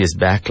serious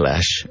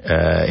backlash,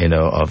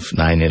 of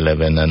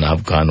 9/11 and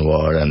Afghan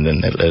war, and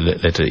then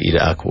later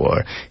Iraq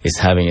war. It's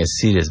having a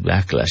serious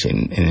backlash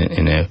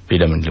in a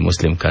predominantly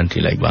Muslim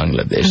country like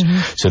Bangladesh.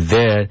 Mm-hmm. So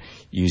there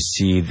you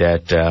see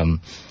that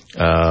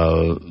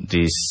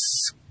this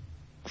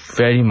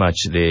very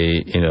much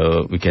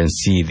we can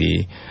see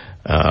the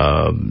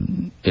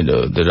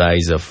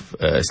rise of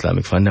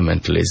Islamic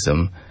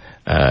fundamentalism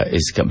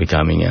is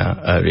becoming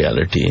a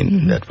reality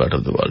in that part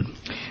of the world.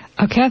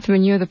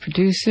 Catherine, you're the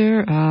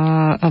producer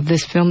of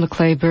this film, The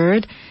Clay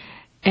Bird,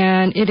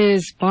 and it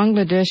is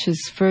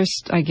Bangladesh's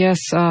first, I guess,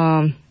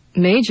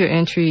 major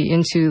entry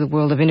into the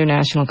world of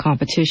international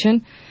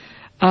competition.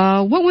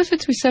 What was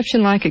its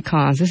reception like at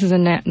Cannes? This is a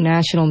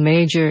national,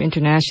 major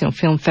international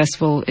film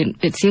festival.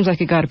 It seems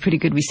like it got a pretty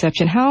good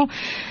reception.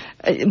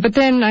 But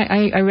then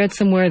I read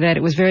somewhere that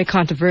it was very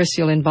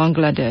controversial in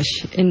Bangladesh.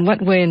 In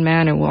what way and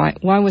manner?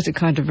 Why was it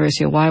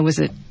controversial? Why was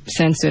it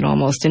censored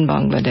almost in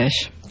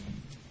Bangladesh?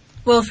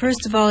 Well,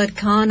 first of all, at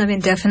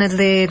Cannes,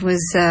 definitely it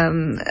was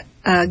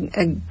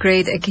a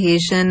great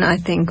occasion, I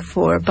think,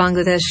 for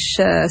Bangladesh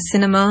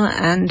cinema,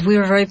 and we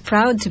were very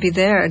proud to be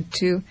there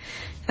to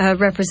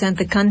represent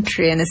the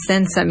country in a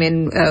sense.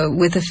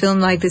 With a film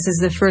like this, is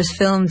the first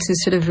film to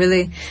sort of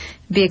really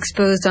be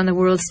exposed on the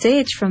world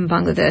stage from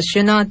Bangladesh.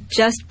 You're not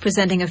just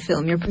presenting a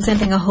film, you're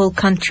presenting a whole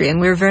country,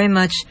 and we're very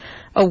much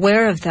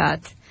aware of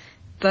that.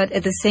 But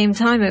at the same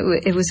time,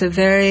 it was a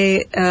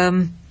very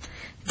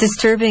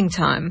disturbing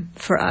time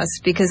for us,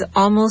 because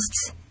almost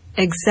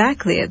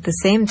exactly at the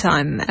same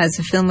time as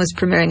the film was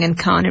premiering in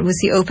Cannes, it was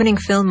the opening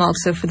film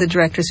also for the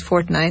director's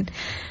fortnight.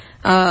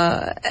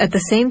 At the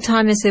same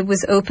time as it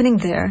was opening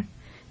there,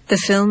 the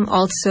film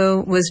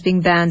also was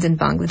being banned in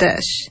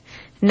Bangladesh.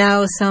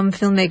 Now, some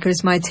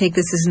filmmakers might take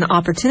this as an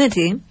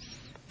opportunity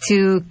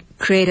to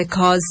create a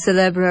cause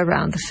célèbre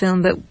around the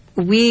film, but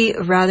we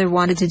rather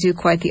wanted to do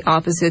quite the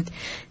opposite,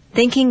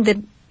 thinking that,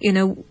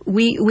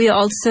 we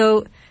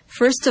also,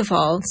 first of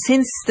all,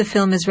 since the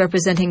film is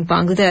representing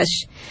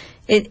Bangladesh,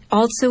 it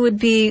also would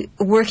be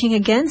working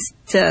against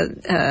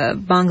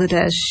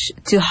Bangladesh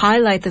to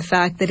highlight the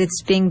fact that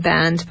it's being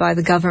banned by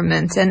the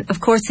government. And, of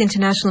course, the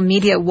international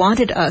media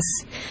wanted us.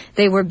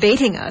 They were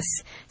baiting us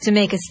to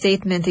make a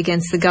statement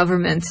against the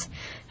government.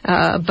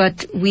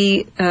 But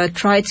we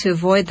tried to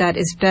avoid that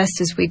as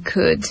best as we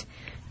could,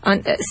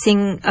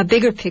 seeing a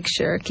bigger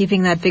picture,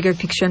 keeping that bigger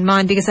picture in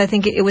mind, because I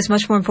think it was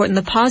much more important,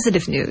 the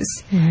positive news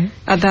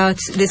about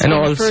this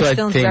being the first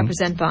film to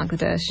represent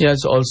Bangladesh.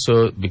 Yes,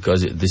 also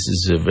because this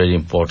is a very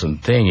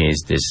important thing,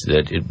 is this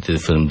that the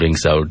film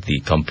brings out the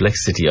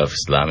complexity of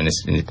Islam,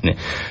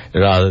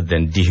 rather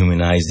than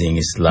dehumanizing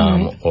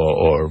Islam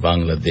or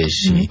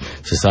Bangladeshi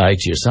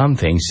society or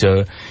something.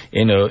 So,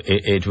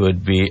 it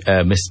would be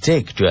a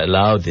mistake to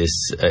allow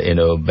this,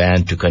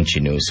 ban to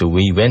continue. So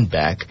we went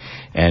back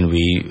and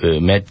we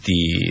met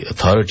the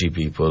authority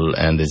people,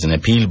 and there's an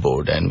appeal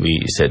board, and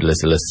we said,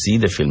 let's see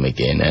the film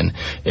again. And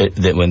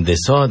when they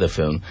saw the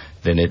film,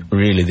 then they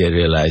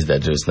realized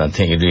that there was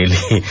nothing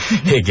really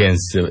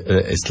against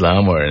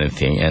Islam or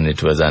anything, and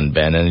it was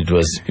unbanned, and it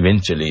was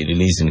eventually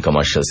released in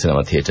commercial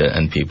cinema theater,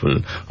 and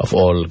people of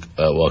all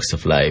walks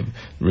of life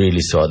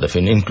really saw the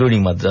film,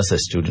 including madrasa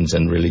students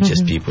and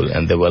religious people,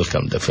 and they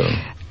welcomed the film.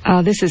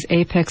 This is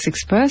Apex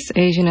Express,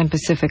 Asian and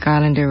Pacific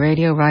Islander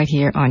Radio, right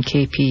here on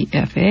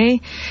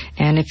KPFA.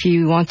 And if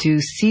you want to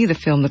see the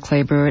film, The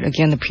Claybird,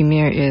 again, the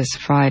premiere is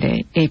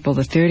Friday, April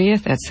the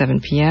 30th at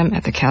 7 p.m.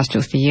 at the Castro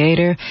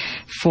Theater,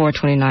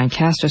 429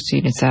 Castro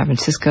Street in San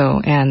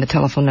Francisco. And the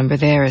telephone number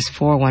there is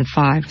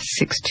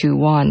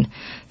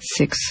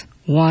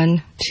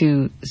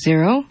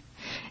 415-621-6120.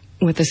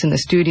 With us in the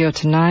studio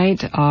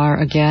tonight are,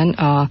 again,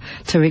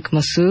 Tariq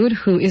Masood,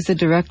 who is the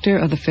director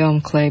of the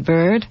film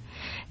Claybird,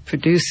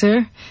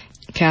 producer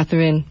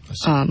Catherine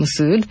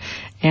Masood,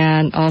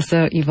 and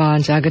also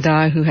Yvonne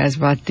Jagadar, who has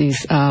brought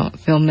these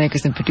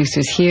filmmakers and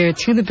producers here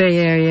to the Bay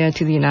Area,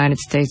 to the United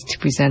States, to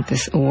present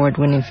this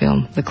award-winning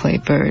film, The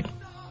Claybird.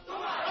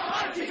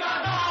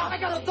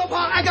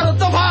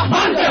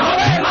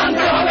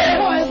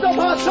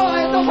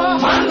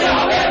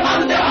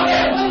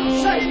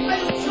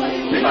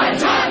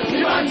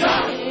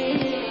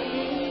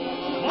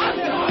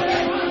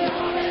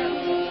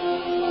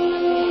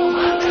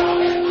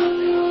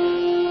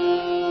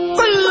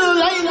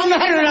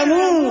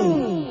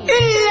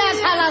 Iya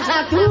salah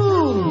satu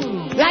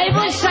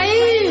Laibul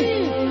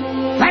Syahid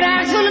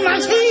Barasul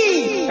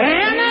Masih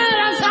Rana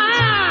Rasa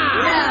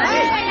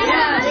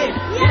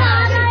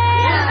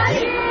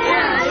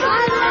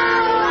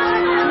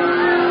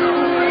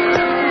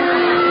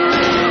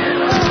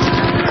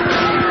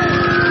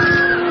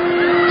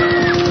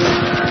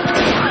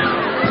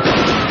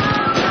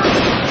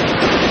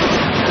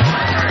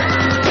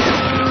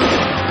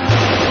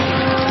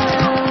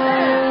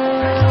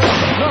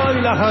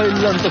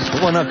إلا أنت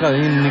سبحانك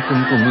إني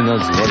كنت من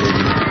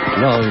الظالمين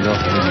لا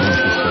إله إلا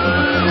أنت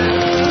سبحانك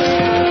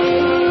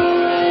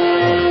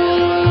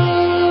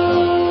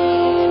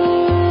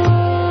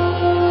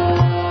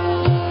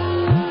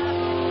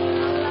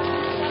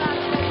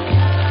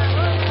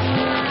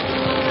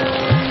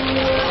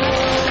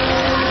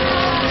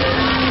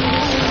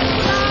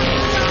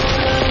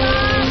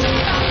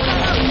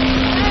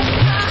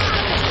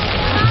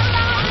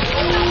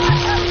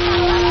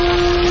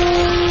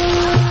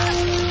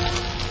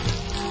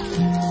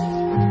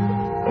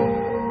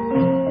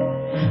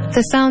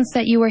The sounds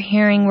that you were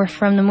hearing were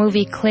from the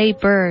movie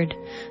Claybird,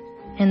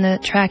 and the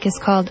track is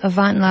called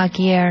Avant la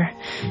Guerre,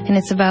 and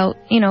it's about,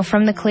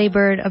 from the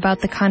Claybird, about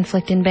the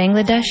conflict in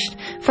Bangladesh.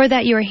 For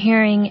that, you were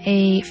hearing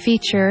a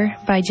feature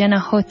by Jenna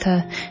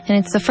Hota, and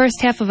it's the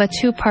first half of a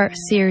two-part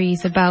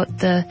series about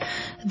the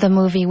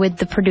movie with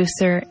the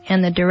producer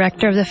and the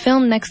director of the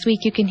film. Next week,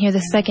 you can hear the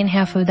second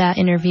half of that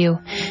interview.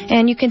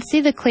 And you can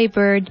see the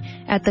Claybird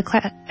at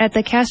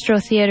the Castro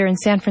Theater in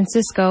San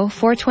Francisco,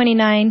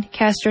 429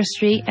 Castro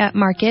Street at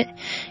Market.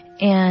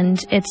 And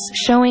it's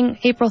showing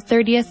April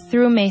 30th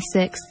through May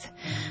 6th.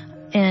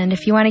 And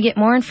if you want to get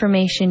more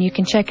information, you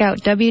can check out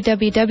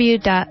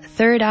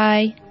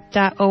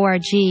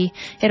www.thirdeye.org.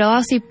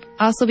 It'll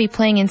also be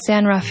playing in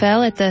San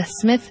Rafael at the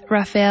Smith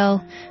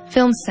Rafael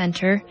Film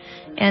Center,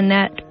 and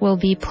that will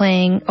be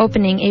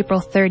opening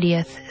April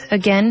 30th.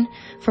 Again,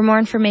 for more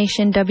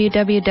information,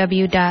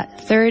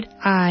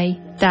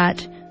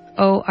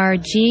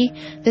 www.thirdeye.org.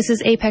 This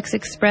is Apex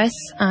Express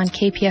on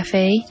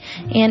KPFA,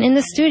 and in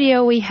the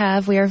studio we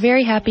are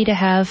very happy to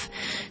have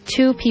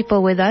two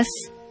people with us,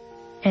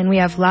 and we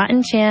have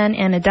Lawton Chan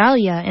and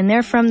Adalia, and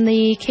they're from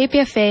the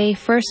KPFA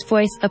First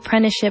Voice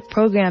Apprenticeship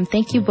Program.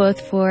 Thank you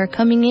both for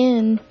coming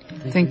in.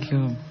 Thank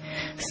you.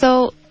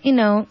 So,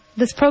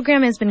 this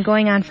program has been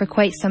going on for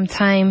quite some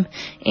time,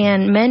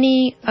 and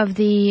many of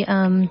the,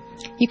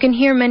 you can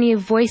hear many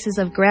voices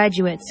of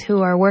graduates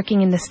who are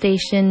working in the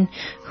station,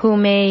 who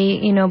may,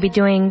 be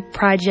doing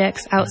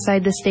projects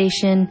outside the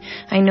station.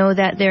 I know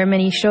that there are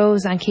many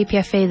shows on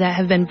KPFA that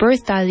have been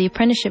birthed out of the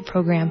apprenticeship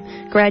program.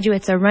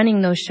 Graduates are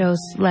running those shows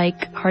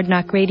like Hard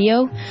Knock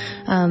Radio.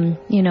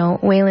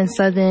 Waylon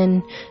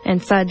Southern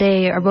and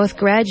Sade are both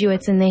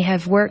graduates, and they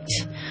have worked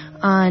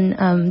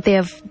on,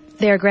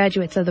 they are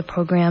graduates of the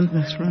program.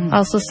 That's right.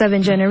 Also,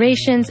 7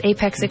 Generations,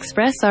 Apex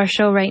Express, our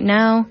show right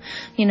now.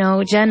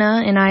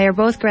 Jenna and I are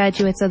both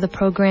graduates of the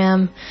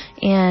program.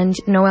 And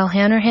Noelle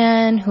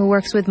Hanrahan, who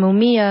works with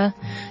Mumia,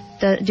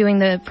 doing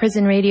the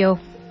prison radio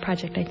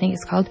project, I think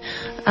it's called.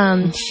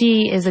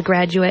 She is a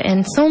graduate,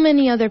 and so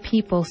many other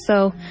people.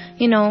 So,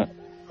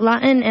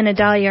 Lawton and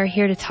Adalia are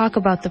here to talk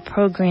about the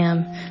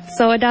program.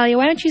 So, Adalia,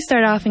 why don't you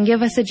start off and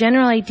give us a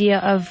general idea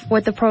of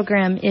what the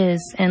program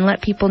is, and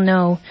let people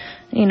know,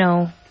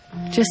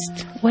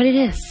 just what it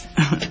is.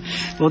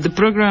 Well, the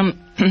program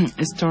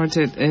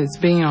started, it's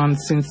been on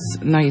since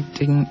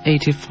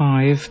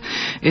 1985.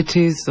 It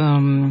is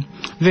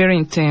very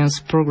intense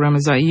program.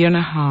 It's a year and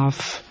a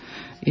half,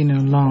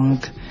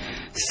 long.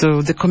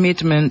 So the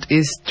commitment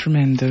is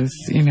tremendous,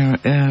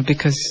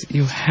 because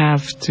you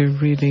have to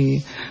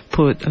really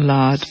put a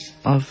lot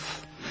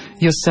of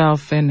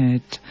yourself in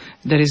it.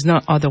 There is no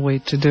other way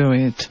to do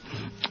it.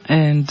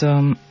 And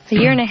a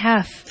year and a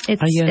half.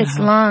 It's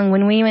long.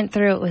 When we went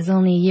through, it was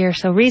only a year.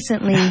 So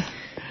recently, a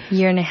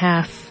year and a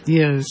half.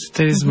 Yes,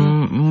 there is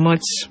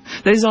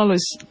there's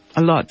always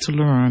a lot to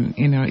learn,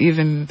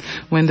 even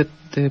when the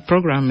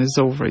program is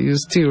over, you're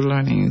still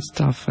learning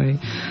stuff, I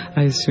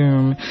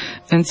assume.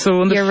 And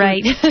so You're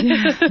right.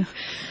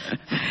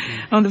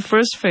 On the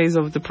first phase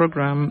of the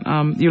program,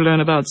 you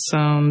learn about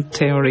sound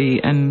theory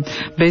and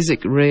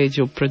basic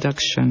radio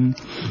production,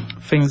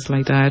 things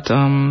like that.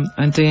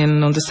 And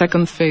then on the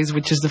second phase,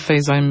 which is the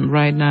phase I'm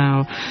right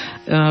now,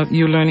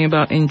 you're learning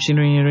about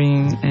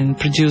engineering and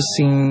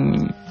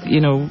producing,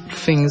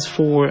 things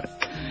for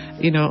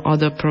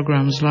other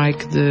programs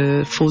like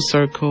the Full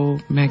Circle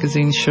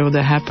magazine show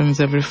that happens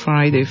every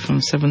Friday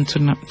from 7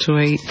 to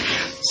 8.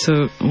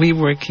 So we're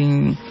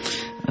working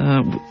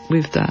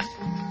with that.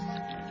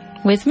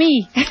 With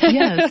me.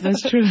 Yes,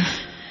 that's true.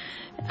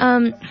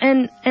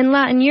 And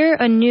Latin, you're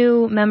a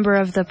new member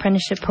of the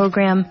apprenticeship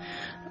program.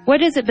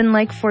 What has it been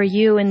like for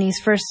you in these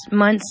first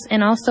months?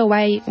 And also,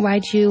 why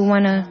did you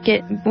want to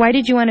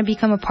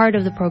become a part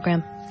of the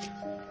program?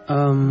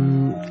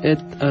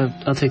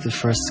 I'll take the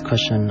first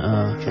question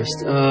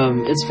first.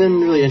 It's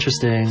been really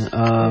interesting.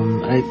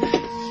 I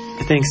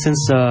think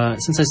since I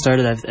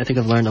started, I think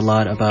I've learned a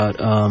lot about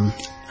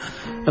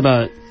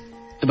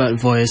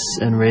voice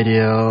and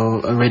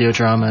radio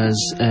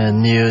dramas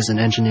and news and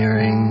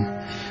engineering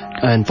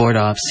and board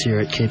ops here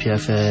at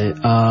KPFA.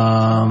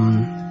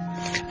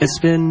 It's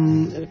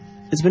been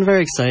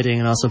very exciting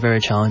and also very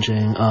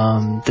challenging.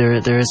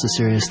 There is a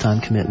serious time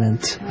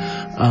commitment.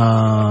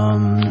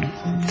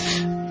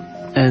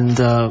 And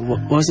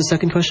what was the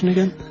second question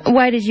again?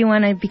 Why did you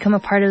want to become a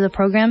part of the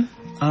program?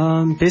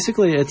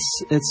 Basically,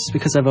 it's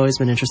because I've always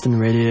been interested in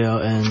radio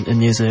and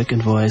music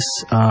and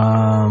voice.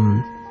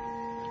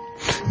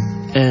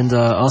 And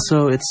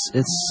also it's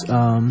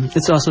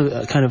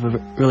also kind of a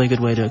really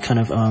good way to kind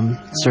of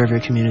serve your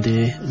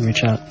community and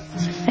reach out.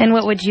 And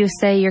what would you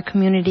say your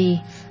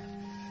community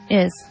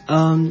is?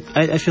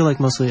 I feel like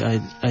mostly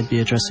I'd be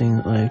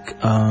addressing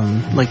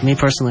like me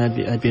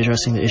personally, I'd be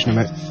addressing the Asian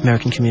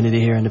American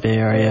community here in the Bay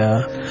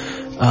Area.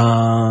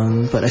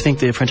 But I think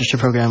the apprenticeship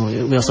program,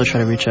 we also try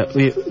to reach out.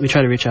 We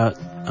try to reach out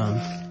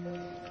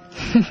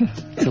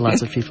to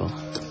lots of people.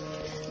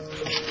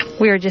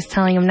 We were just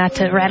telling him not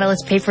to rattle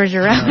his papers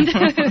around.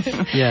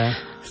 Yeah.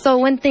 So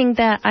one thing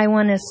that I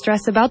want to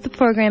stress about the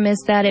program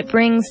is that it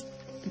brings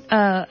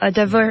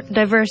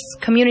diverse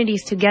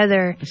communities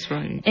together. That's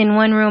right. In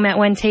one room at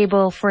one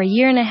table for a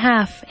year and a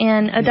half.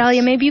 And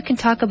Adalia, maybe you can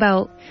talk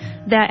about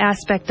that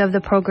aspect of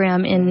the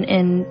program.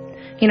 In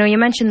you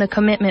mentioned the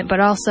commitment, but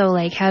also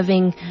like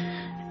having,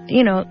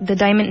 the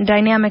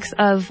dynamics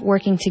of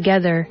working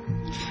together.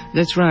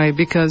 That's right,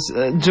 because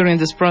during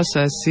this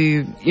process,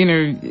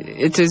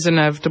 it is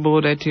inevitable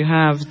that you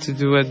have to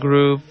do a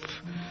group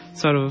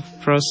sort of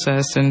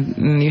process,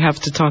 and you have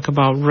to talk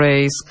about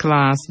race,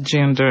 class,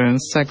 gender, and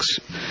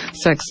sexual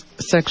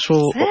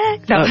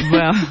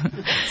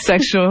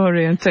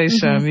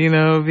orientation.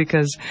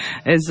 Because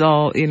it's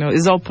all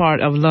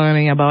part of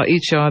learning about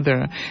each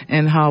other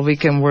and how we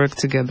can work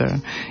together.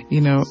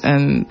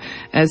 And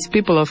as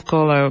people of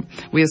color,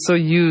 we are so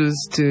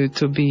used to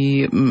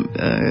be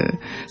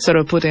sort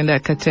of put in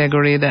that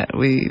category that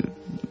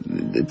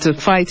to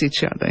fight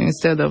each other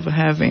instead of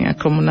having a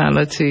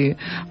commonality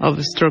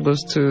of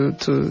struggles to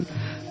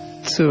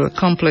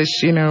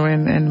accomplish,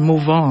 and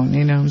move on,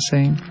 what I'm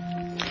saying.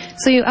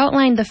 So you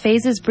outlined the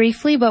phases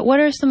briefly, but what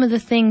are some of the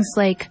things,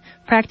 like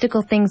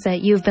practical things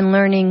that you've been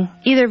learning?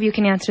 Either of you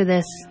can answer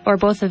this, or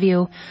both of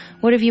you.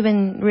 What have you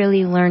been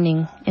really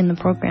learning in the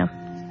program?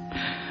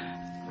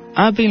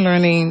 I've been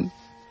learning,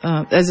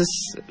 as a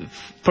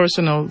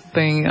personal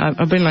thing,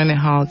 I've been learning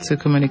how to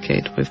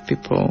communicate with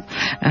people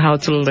and how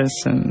to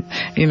listen,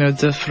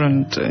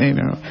 different,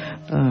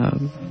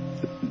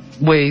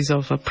 ways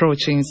of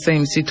approaching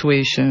same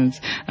situations.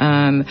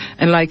 And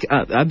like,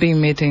 I've been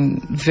meeting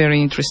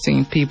very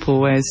interesting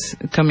people as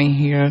coming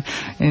here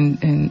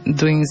and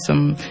doing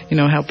some,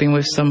 helping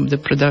with some of the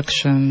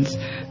productions.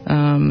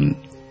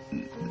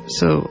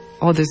 So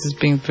all this has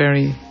been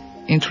very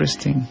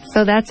interesting.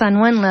 So that's on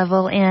one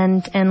level,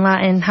 and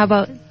how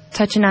about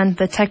touching on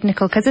the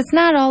technical, because it's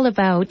not all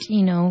about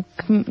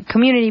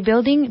community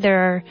building.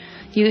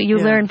 You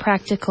learn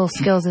practical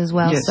skills as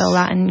well. Yes. So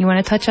Latin, you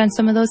want to touch on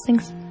some of those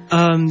things?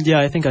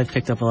 I think I've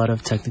picked up a lot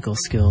of technical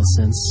skills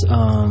since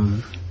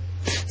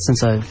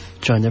I've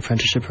joined the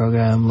apprenticeship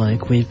program.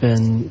 Like, we've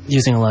been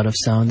using a lot of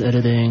sound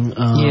editing.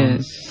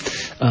 Yes.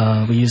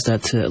 We use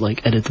that to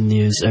edit the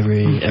news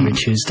every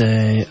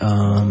Tuesday.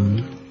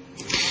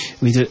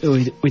 We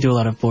do a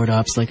lot of board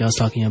ops, like I was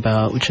talking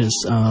about, which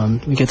is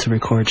we get to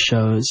record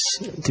shows,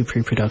 do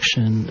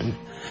pre-production,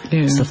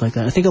 stuff like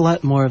that. I think a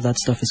lot more of that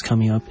stuff is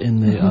coming up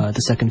in the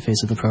second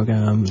phase of the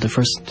program. The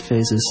first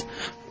phase is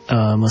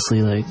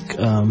mostly like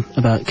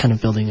about kind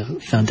of building a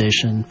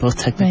foundation, both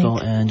technical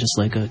and just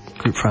like a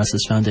group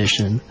process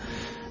foundation.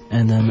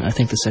 And then I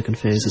think the second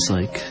phase is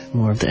like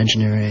more of the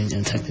engineering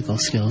and technical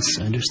skills,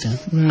 I understand.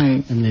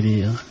 Right. And maybe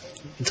you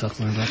can talk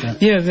more about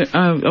that. Yeah,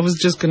 I was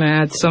just going to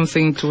add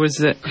something towards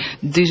the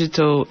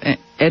digital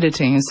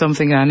editing,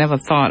 something I never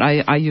thought.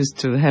 I used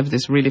to have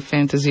this really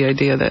fantasy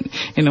idea that,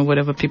 you know,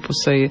 whatever people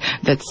say,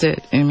 that's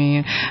it. I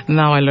mean,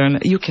 now I learn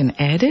you can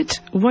edit?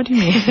 What do you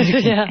mean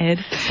you can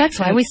edit? That's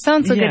why we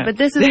sound so good, but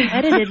this isn't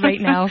edited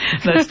right now.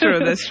 That's true.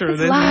 It's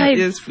live.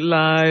 It's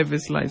live.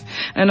 It's live.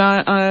 And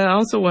I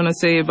also want to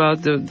say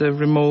about the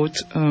remote,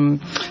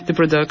 the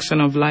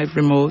production of live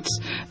remotes,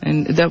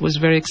 and that was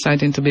very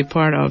exciting to be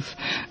part of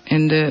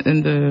in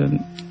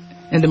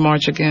the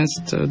march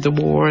against the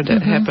war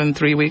that happened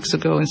 3 weeks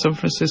ago in San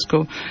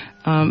Francisco.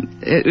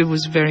 It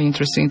was very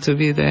interesting to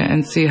be there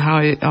and see how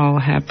it all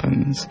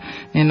happens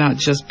and not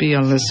just be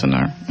a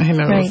listener. You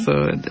know,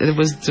 so it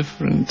was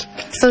different.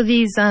 So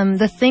these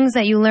the things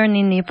that you learn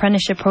in the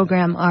apprenticeship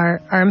program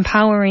are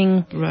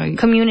empowering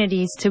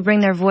communities to bring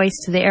their voice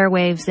to the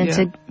airwaves and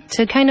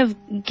to kind of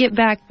get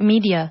back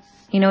media.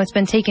 You know, it's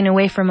been taken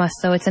away from us,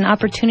 so it's an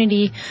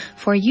opportunity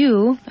for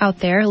you out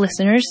there,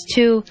 listeners,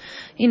 to,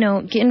 you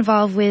know, get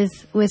involved with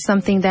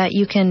something that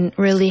you can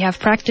really have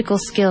practical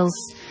skills.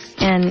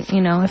 And, you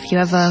know, if you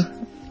have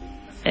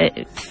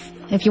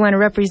if you want to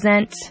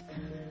represent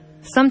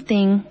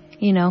something,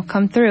 you know,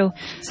 come through.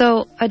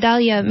 So,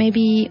 Adalia,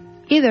 maybe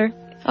either.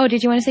 Oh,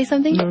 did you want to say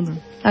something? No.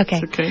 Okay.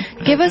 It's okay.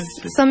 Give us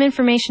some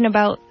information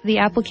about the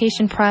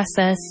application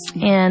process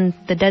and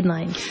the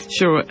deadline.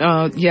 Sure.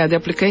 The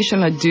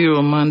application are due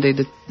on Monday,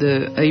 the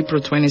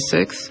April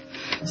 26th.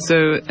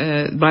 So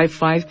by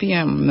 5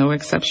 p.m., no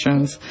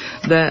exceptions,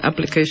 the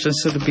application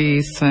should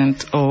be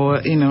sent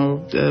or, you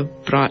know,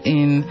 brought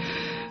in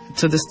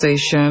to the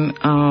station.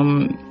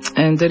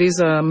 And there is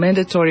a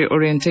mandatory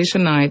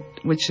orientation night,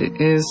 which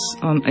is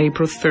on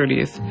April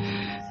 30th.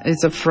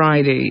 It's a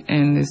Friday,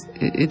 and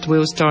it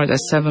will start at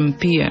 7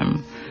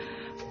 p.m.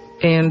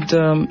 And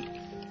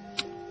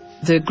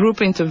the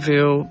group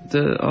interview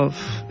of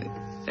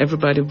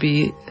everybody will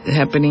be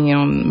happening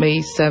on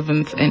May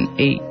 7th and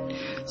 8th.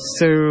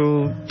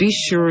 So be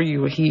sure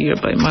you're here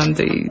by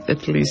Monday,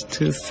 at least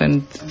to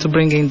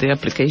bring in the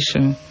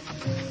application.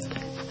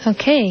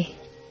 Okay.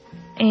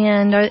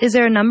 And is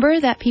there a number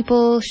that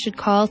people should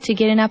call to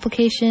get an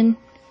application?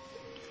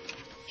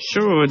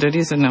 Sure, there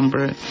is a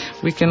number.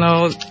 We can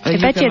all... I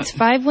bet you it's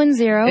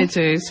 510... It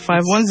is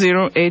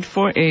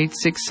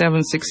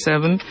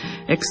 510-848-6767,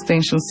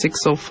 extension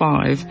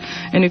 605.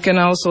 And you can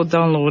also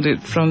download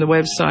it from the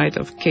website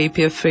of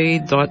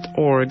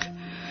kpfa.org.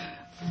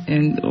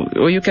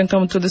 Or you can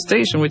come to the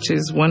station, which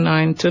is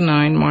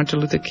 1929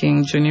 Martin Luther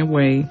King Jr.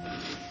 Way,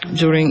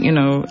 during, you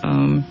know,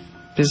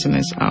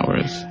 business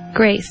hours.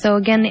 Great. So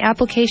again, the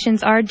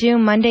applications are due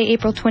Monday,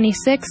 April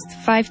 26th.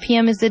 5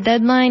 p.m. is the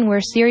deadline.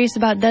 We're serious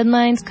about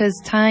deadlines because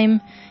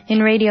time in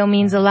radio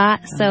means a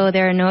lot, so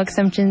there are no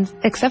exceptions.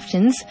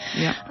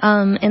 Yeah.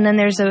 And then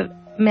there's a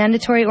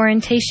mandatory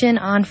orientation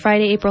on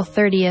Friday, April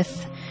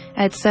 30th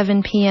at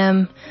 7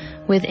 p.m.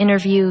 with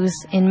interviews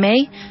in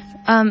May.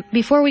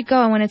 Before we go,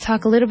 I want to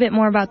talk a little bit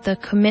more about the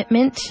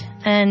commitment.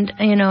 And,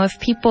 you know, if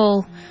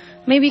people,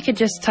 maybe you could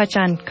just touch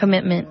on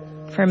commitment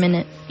for a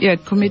minute. Yeah,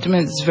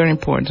 commitment is very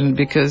important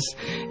because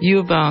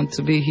you're bound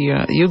to be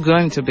here. You're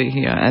going to be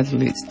here at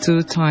least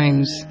 2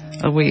 times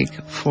a week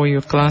for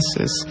your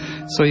classes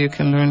so you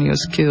can learn your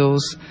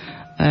skills.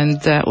 And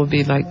that will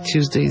be like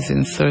Tuesdays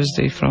and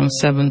Thursdays from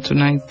 7 to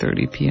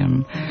 9:30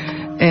 p.m.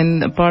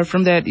 And apart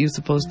from that, you're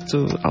supposed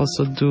to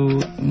also do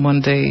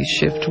one-day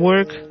shift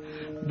work,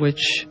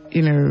 which,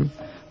 you know,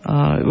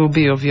 it will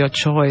be of your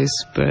choice,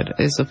 but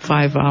it's a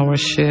 5-hour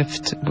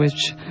shift,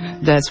 which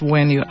that's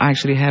when you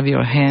actually have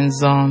your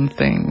hands-on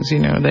things, you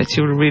know, that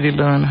you really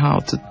learn how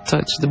to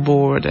touch the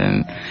board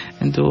and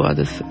do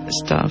other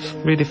stuff,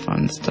 really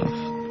fun stuff.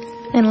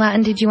 And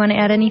Latin, did you want to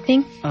add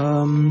anything?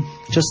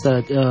 Just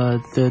that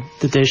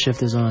the day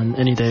shift is on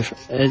any day.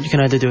 You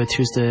can either do it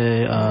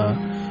Tuesday,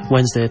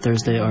 Wednesday,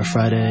 Thursday, or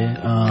Friday.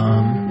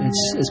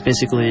 It's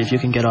basically if you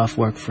can get off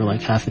work for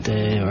like half a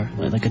day or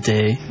like a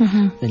day,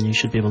 then you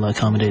should be able to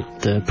accommodate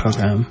the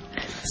program.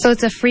 So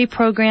it's a free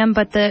program,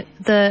 but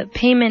the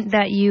payment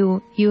that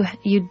you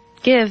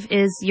give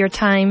is your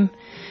time.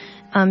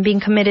 Being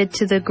committed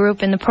to the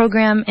group and the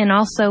program, and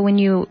also when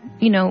you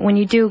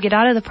do get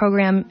out of the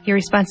program, your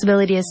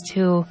responsibility is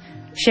to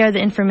share the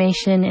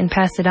information and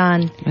pass it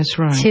on. That's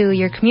right. To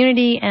your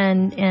community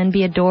and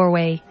be a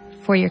doorway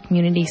for your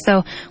community.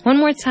 So one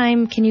more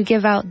time, can you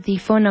give out the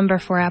phone number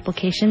for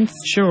applications?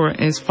 Sure,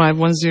 it's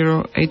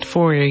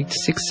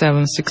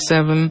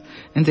 510-848-6767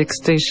 and the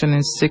extension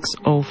is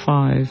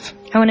 605.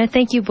 I want to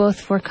thank you both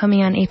for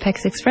coming on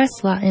Apex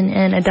Express, Lawton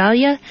and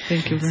Adalia.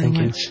 Thank you very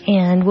much.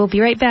 And we'll be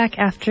right back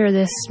after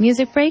this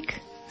music break.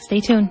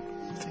 Stay tuned.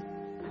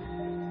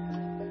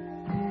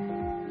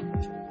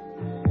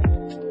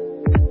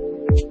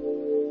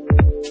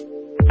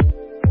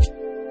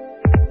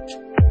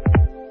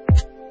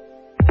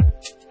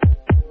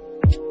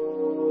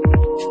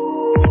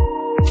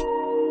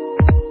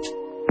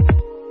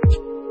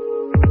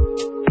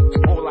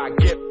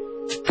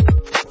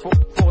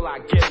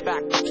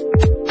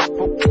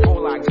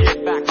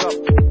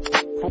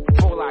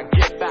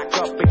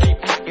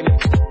 packing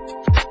it.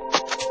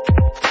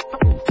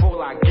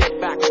 Before I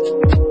get back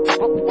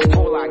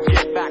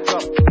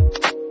up.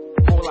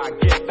 Before I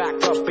get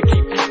back up and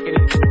keep packing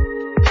it.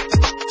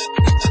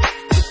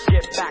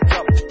 Get back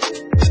up.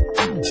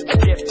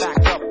 Get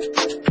back up.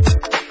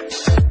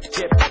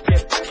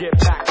 Get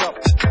back up.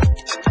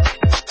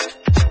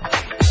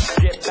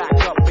 Get back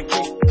up and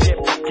keep get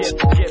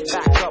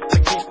back up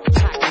and keep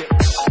packing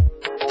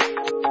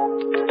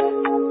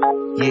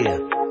it.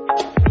 Yeah.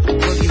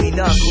 限り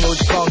なくこの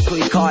時間繰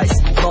り返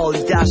す回り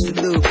出し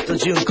てループと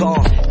循環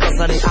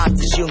重ね合っ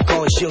て瞬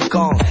間瞬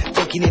間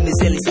時に見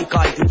せる世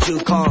界宇宙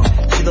観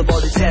白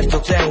棒で点と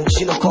点を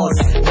星のコー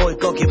スもう一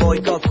かけもう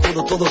一かくほ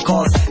ど届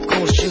かすこ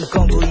の瞬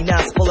間繰りな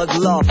すパラ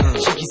グラフ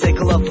色彩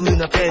カラフル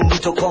なペンに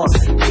溶か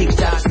すティク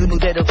タック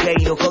腕時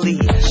計の針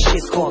シ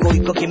スコ追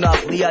いかけま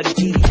すリアリ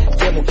ティ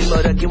でも今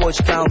だけは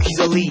時間を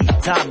刻り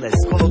タイムレ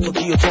スこの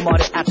時を止ま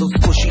れあと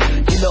少し You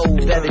know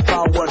that the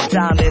power of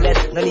time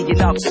is 何気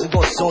なく過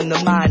ごすそん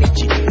な毎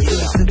日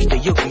過ぎ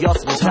てゆくや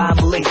つもタ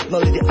イムリーま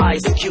るでア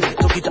イスキュー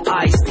時と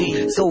アイステ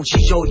ィーそう史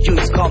上唯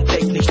一完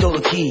璧な人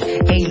のキ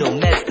ー Ain't no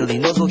mystery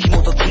覗き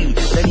もとき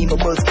何も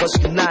難し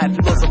くないフ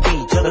ィロソフ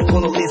ィーただこ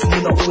のリズ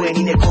ムの上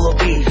に寝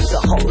転び So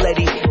hot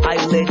lady, are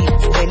you ready?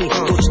 常に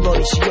どちら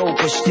にしよう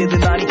としてる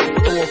何音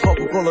を書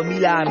くこの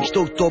未来に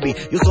一飛びよ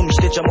そ見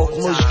してちゃもうこ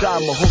の時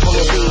間もほこ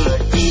ろ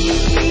び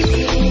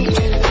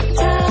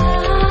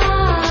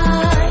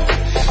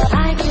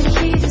I can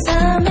hear the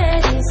sound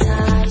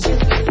inside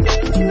you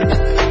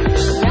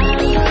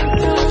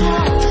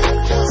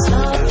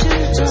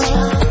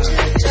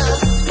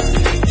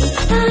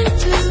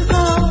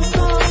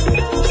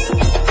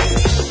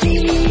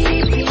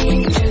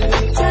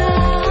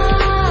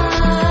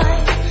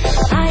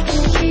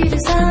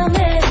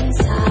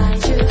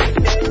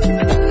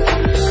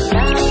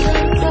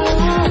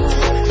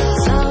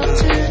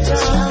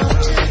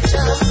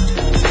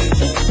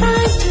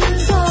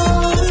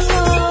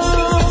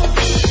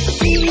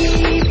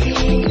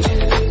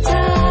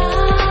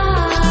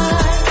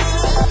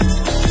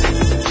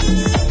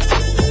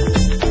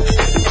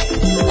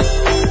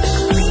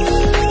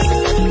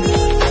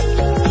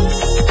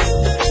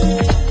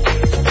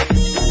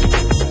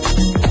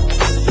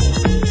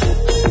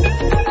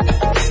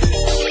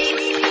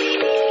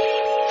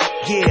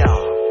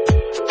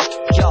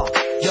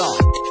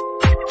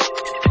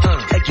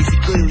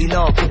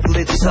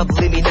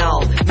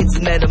Subliminal 見つ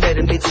めの目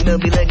で見つめる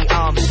ミレニ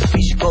アムフィ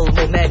ジカ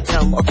ルモメン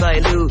タムを与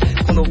える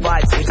このバ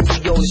イブス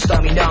必要にス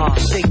タミナ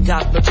テイクタ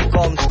ックの時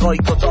間の使い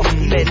方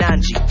夢何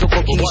時ど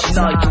こ気にし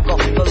ないとか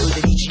まる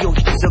で日曜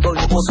日とすご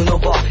いのボスノ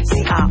バ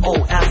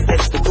CIO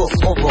aspects the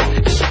crossover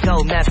戦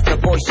うマスタ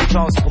ーボイスト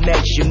ランスフォーメ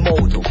ーションモ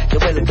ードウ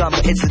ェルカム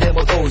いつで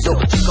もどうぞ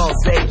時間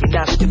制限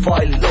なしでフ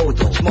ァイルロー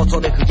ド地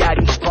元で区や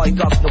りの改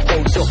革の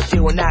構造で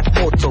はなく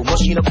もっとマ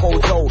シな行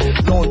動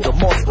ロンドン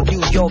モスコニ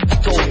ューヨ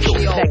ーク東京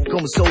ネック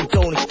込む相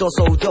当に人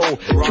騒動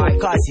境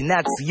界線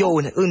なくすよ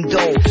うな運動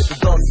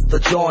Dust the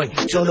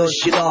joint その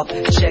シロップ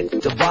Check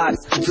the vibes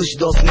映し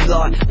出す未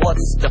来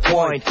What's the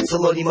point そ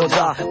のにも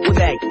だ We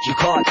make you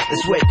cut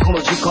Let's wait この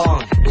時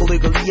間これ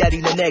がリア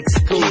ルな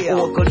next cool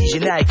お分かりじ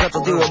ゃない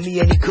方では見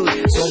えにくい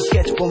そのス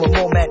ケッチこの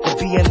モーメント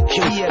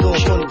BMQ どの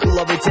人に比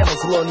べても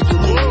そのにユ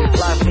ニーク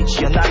ライフ道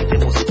じゃなくて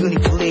もすぐに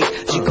フリ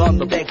ー時間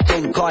のベクト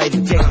ル変えるテ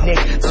クニ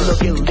ック続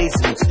けるリ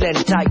ズム常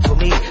にタイト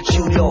に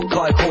終了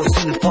解放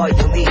するファイ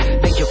トに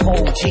Make your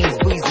whole teams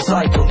breathe the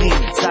cycle に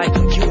サイ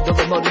ト級の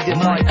まるで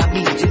マイア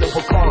ミーティのボ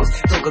コン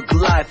スとか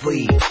グライフ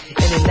リー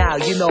And now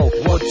you know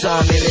what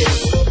time it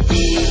is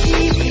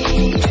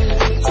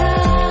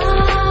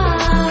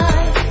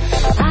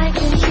I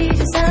can hear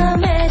the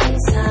sound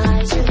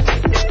inside you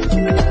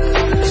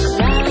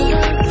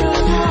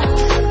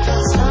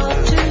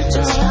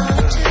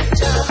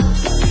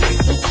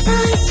It's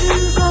time to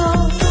go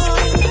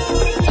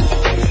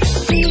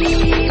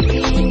deep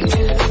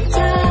into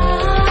time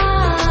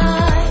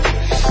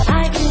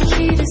I can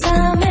hear the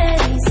sound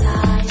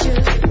inside you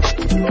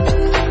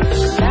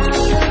It's time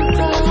to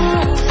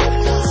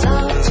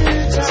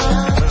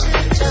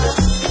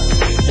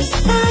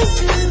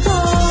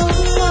go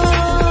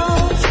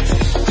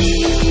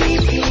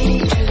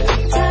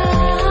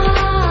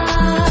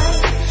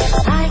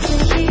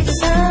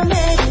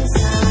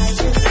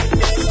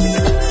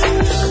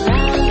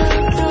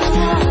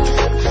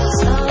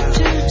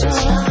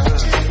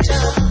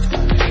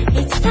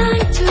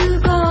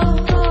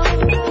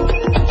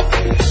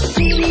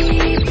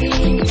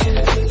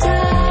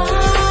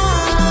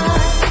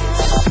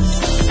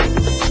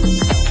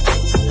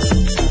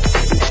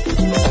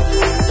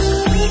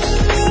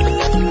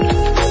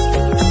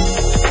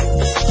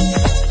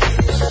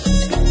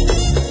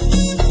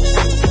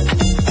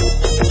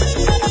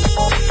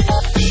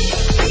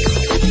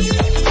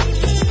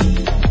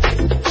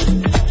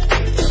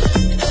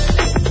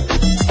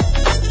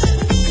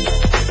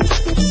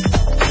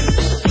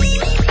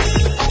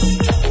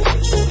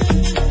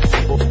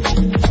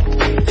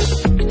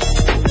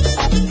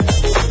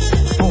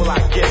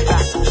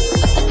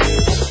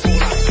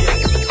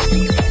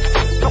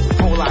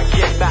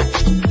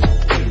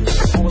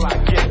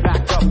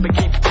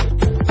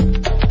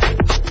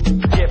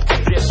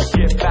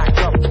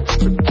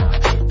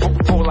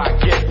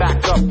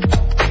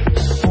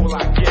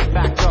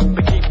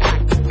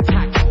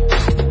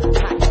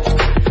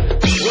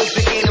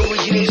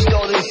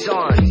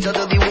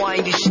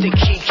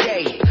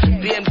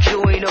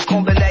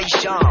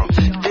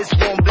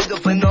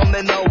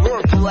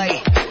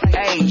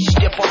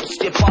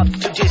step up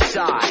to this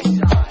side.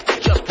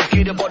 Just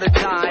forget about the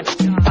time,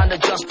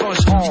 and just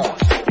punch on.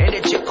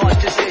 Energy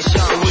art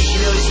decision,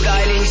 original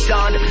styling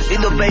sound,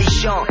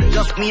 innovation.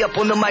 Just me up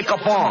on the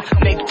microphone,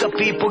 make the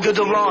people get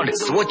around.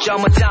 Switch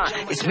on my time,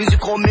 it's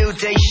musical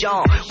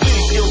mutation. We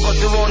still got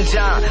the wrong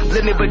time,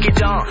 let me break it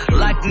down.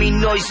 Like me,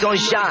 noise,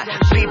 sunshine.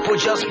 People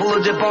just follow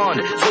the bond,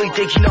 so you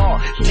taking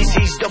on. This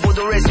is double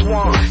the rest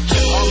one.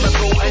 Check on my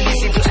go and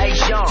listen to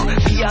action.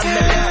 We are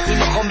meta in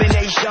a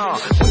combination.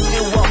 We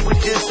still walk with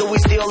this, so we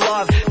still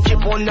alive.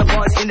 Keep on the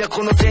bars in the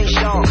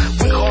connotation.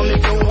 We call it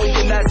through with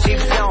the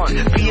massive sound.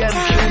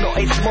 BMQ, no,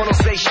 it's mono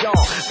station.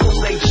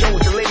 Post late show,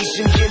 the ladies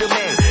and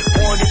gentlemen.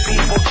 All the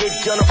people get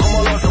done, come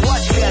along, so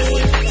watch this.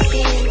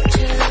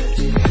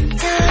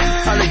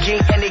 And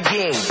again and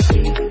again.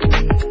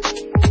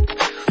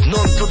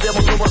 Non to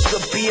demo to what's the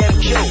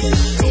BMQ.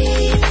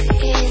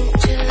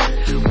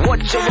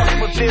 Watch your rock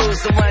with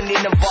bills, the man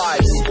in the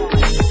vibes.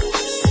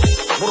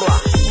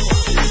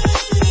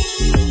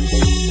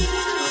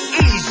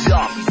 Ease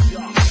up.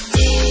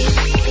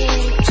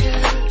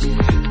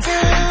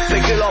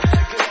 Pick it up.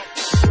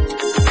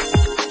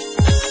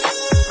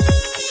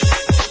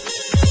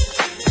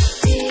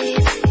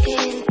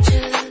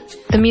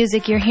 The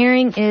music you're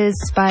hearing is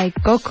by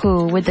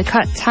Goku with the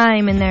Cut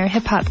Time in their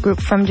hip-hop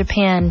group from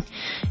Japan.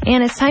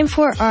 And it's time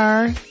for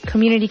our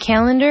community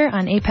calendar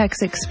on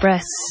Apex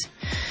Express.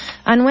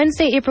 On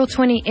Wednesday, April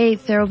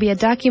 28th, there will be a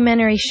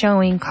documentary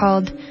showing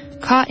called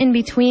Caught in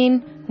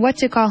Between, What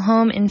to Call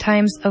Home in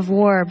Times of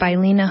War by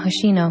Lena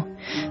Hoshino.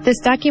 This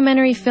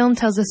documentary film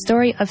tells the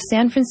story of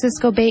San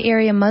Francisco Bay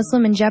Area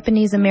Muslim and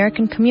Japanese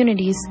American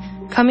communities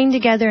coming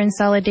together in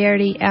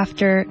solidarity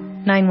after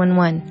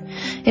 9/11.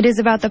 It is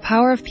about the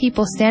power of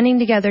people standing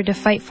together to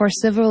fight for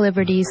civil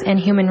liberties and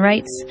human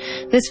rights.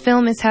 This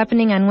film is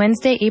happening on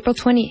Wednesday, April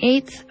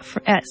 28th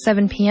at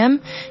 7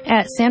 p.m.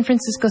 at San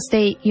Francisco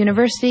State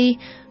University,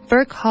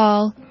 Burke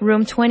Hall,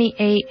 room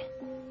 28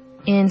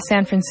 in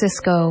San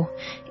Francisco.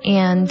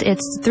 And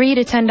it's $3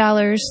 to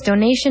 $10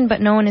 donation,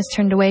 but no one is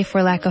turned away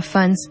for lack of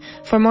funds.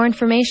 For more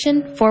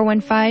information,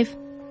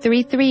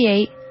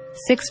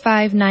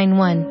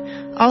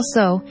 415-338-6591.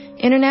 Also,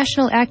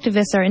 international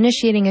activists are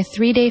initiating a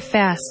 3-day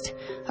fast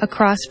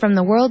across from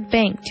the World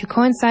Bank to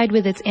coincide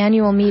with its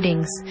annual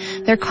meetings.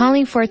 They're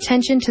calling for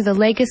attention to the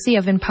legacy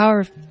of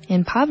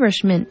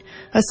impoverishment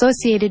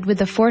associated with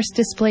the forced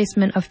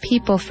displacement of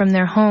people from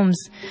their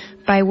homes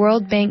by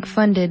World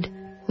Bank-funded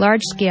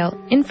large-scale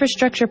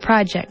infrastructure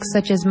projects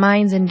such as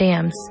mines and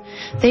dams.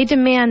 They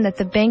demand that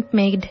the bank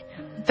make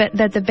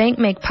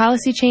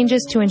policy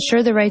changes to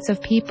ensure the rights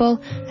of people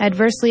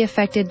adversely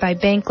affected by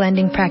bank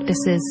lending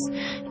practices.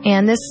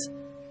 And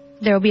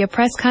there will be a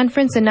press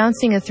conference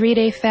announcing a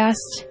 3-day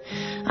fast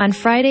on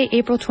Friday,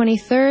 April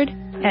 23rd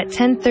at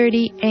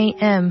 10:30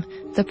 a.m.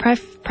 The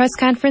press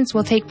conference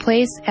will take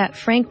place at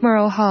Frank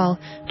Moreau Hall,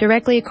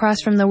 directly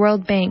across from the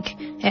World Bank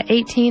at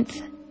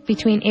 18th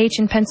between H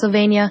and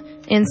Pennsylvania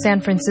in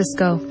San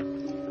Francisco.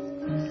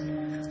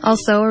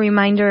 Also, a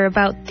reminder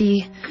about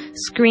the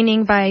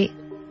screening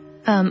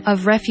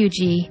of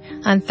Refugee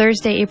on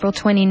Thursday, April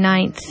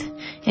 29th,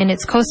 and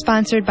it's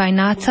co-sponsored by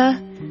NATA,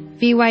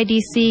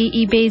 VYDC,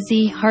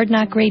 eBayZ, Hard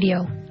Knock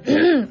Radio,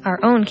 our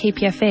own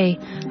KPFA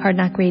Hard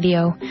Knock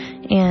Radio.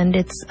 And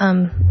it's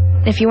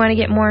if you want to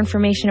get more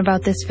information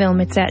about this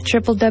film, it's at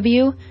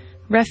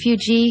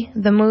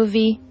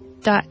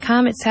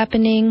www.refugeethemovie.com. It's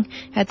happening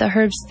at the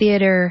Herbst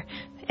Theater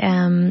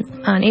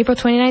on April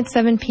 29th,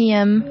 7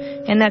 p.m.,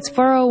 and that's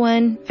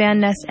 401 Van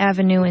Ness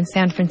Avenue in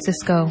San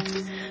Francisco.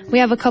 We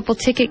have a couple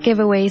ticket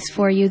giveaways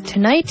for you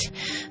tonight.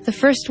 The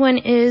first one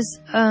is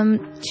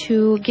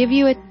to give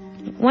you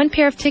one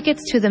pair of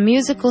tickets to the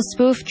musical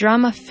spoof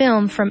drama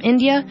film from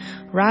India,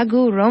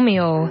 Raghu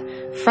Romeo,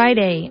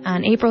 Friday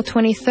on April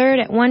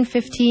 23rd at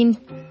 1:15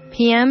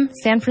 p.m.,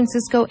 San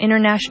Francisco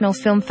International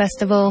Film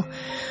Festival,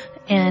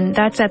 and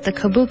that's at the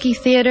Kabuki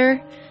Theater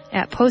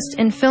at Post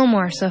and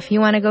Fillmore. So if you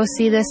want to go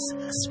see this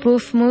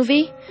spoof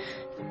movie,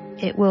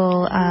 it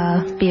will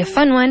be a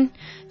fun one.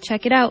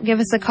 Check it out. Give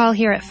us a call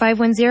here at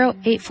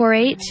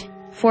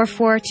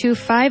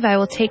 510-848-4425. I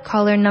will take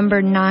caller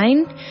number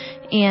 9,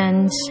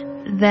 and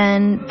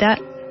then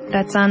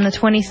that's on the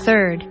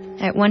 23rd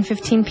at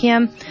 1:15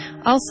 p.m.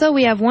 Also,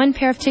 we have one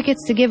pair of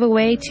tickets to give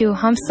away to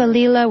Hamsa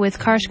Leela with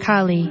Karsh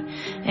Kali,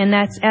 and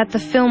that's at the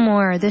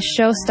Fillmore. This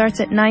show starts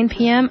at 9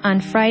 p.m.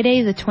 on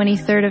Friday, the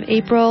 23rd of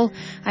April.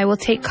 I will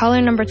take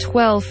caller number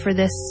 12 for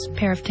this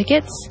pair of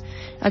tickets.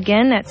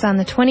 Again, that's on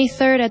the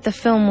 23rd at the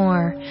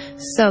Fillmore.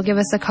 So give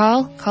us a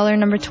call, caller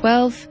number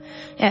 12,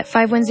 at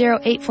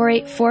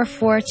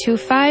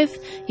 510-848-4425.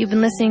 You've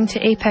been listening to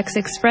Apex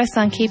Express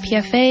on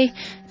KPFA.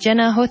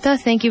 Jenna Hota,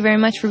 thank you very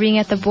much for being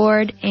at the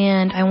board,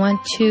 and I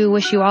want to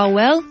wish you all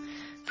well,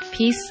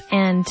 peace,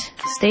 and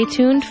stay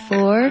tuned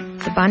for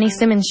the Bonnie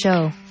Simmons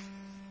Show.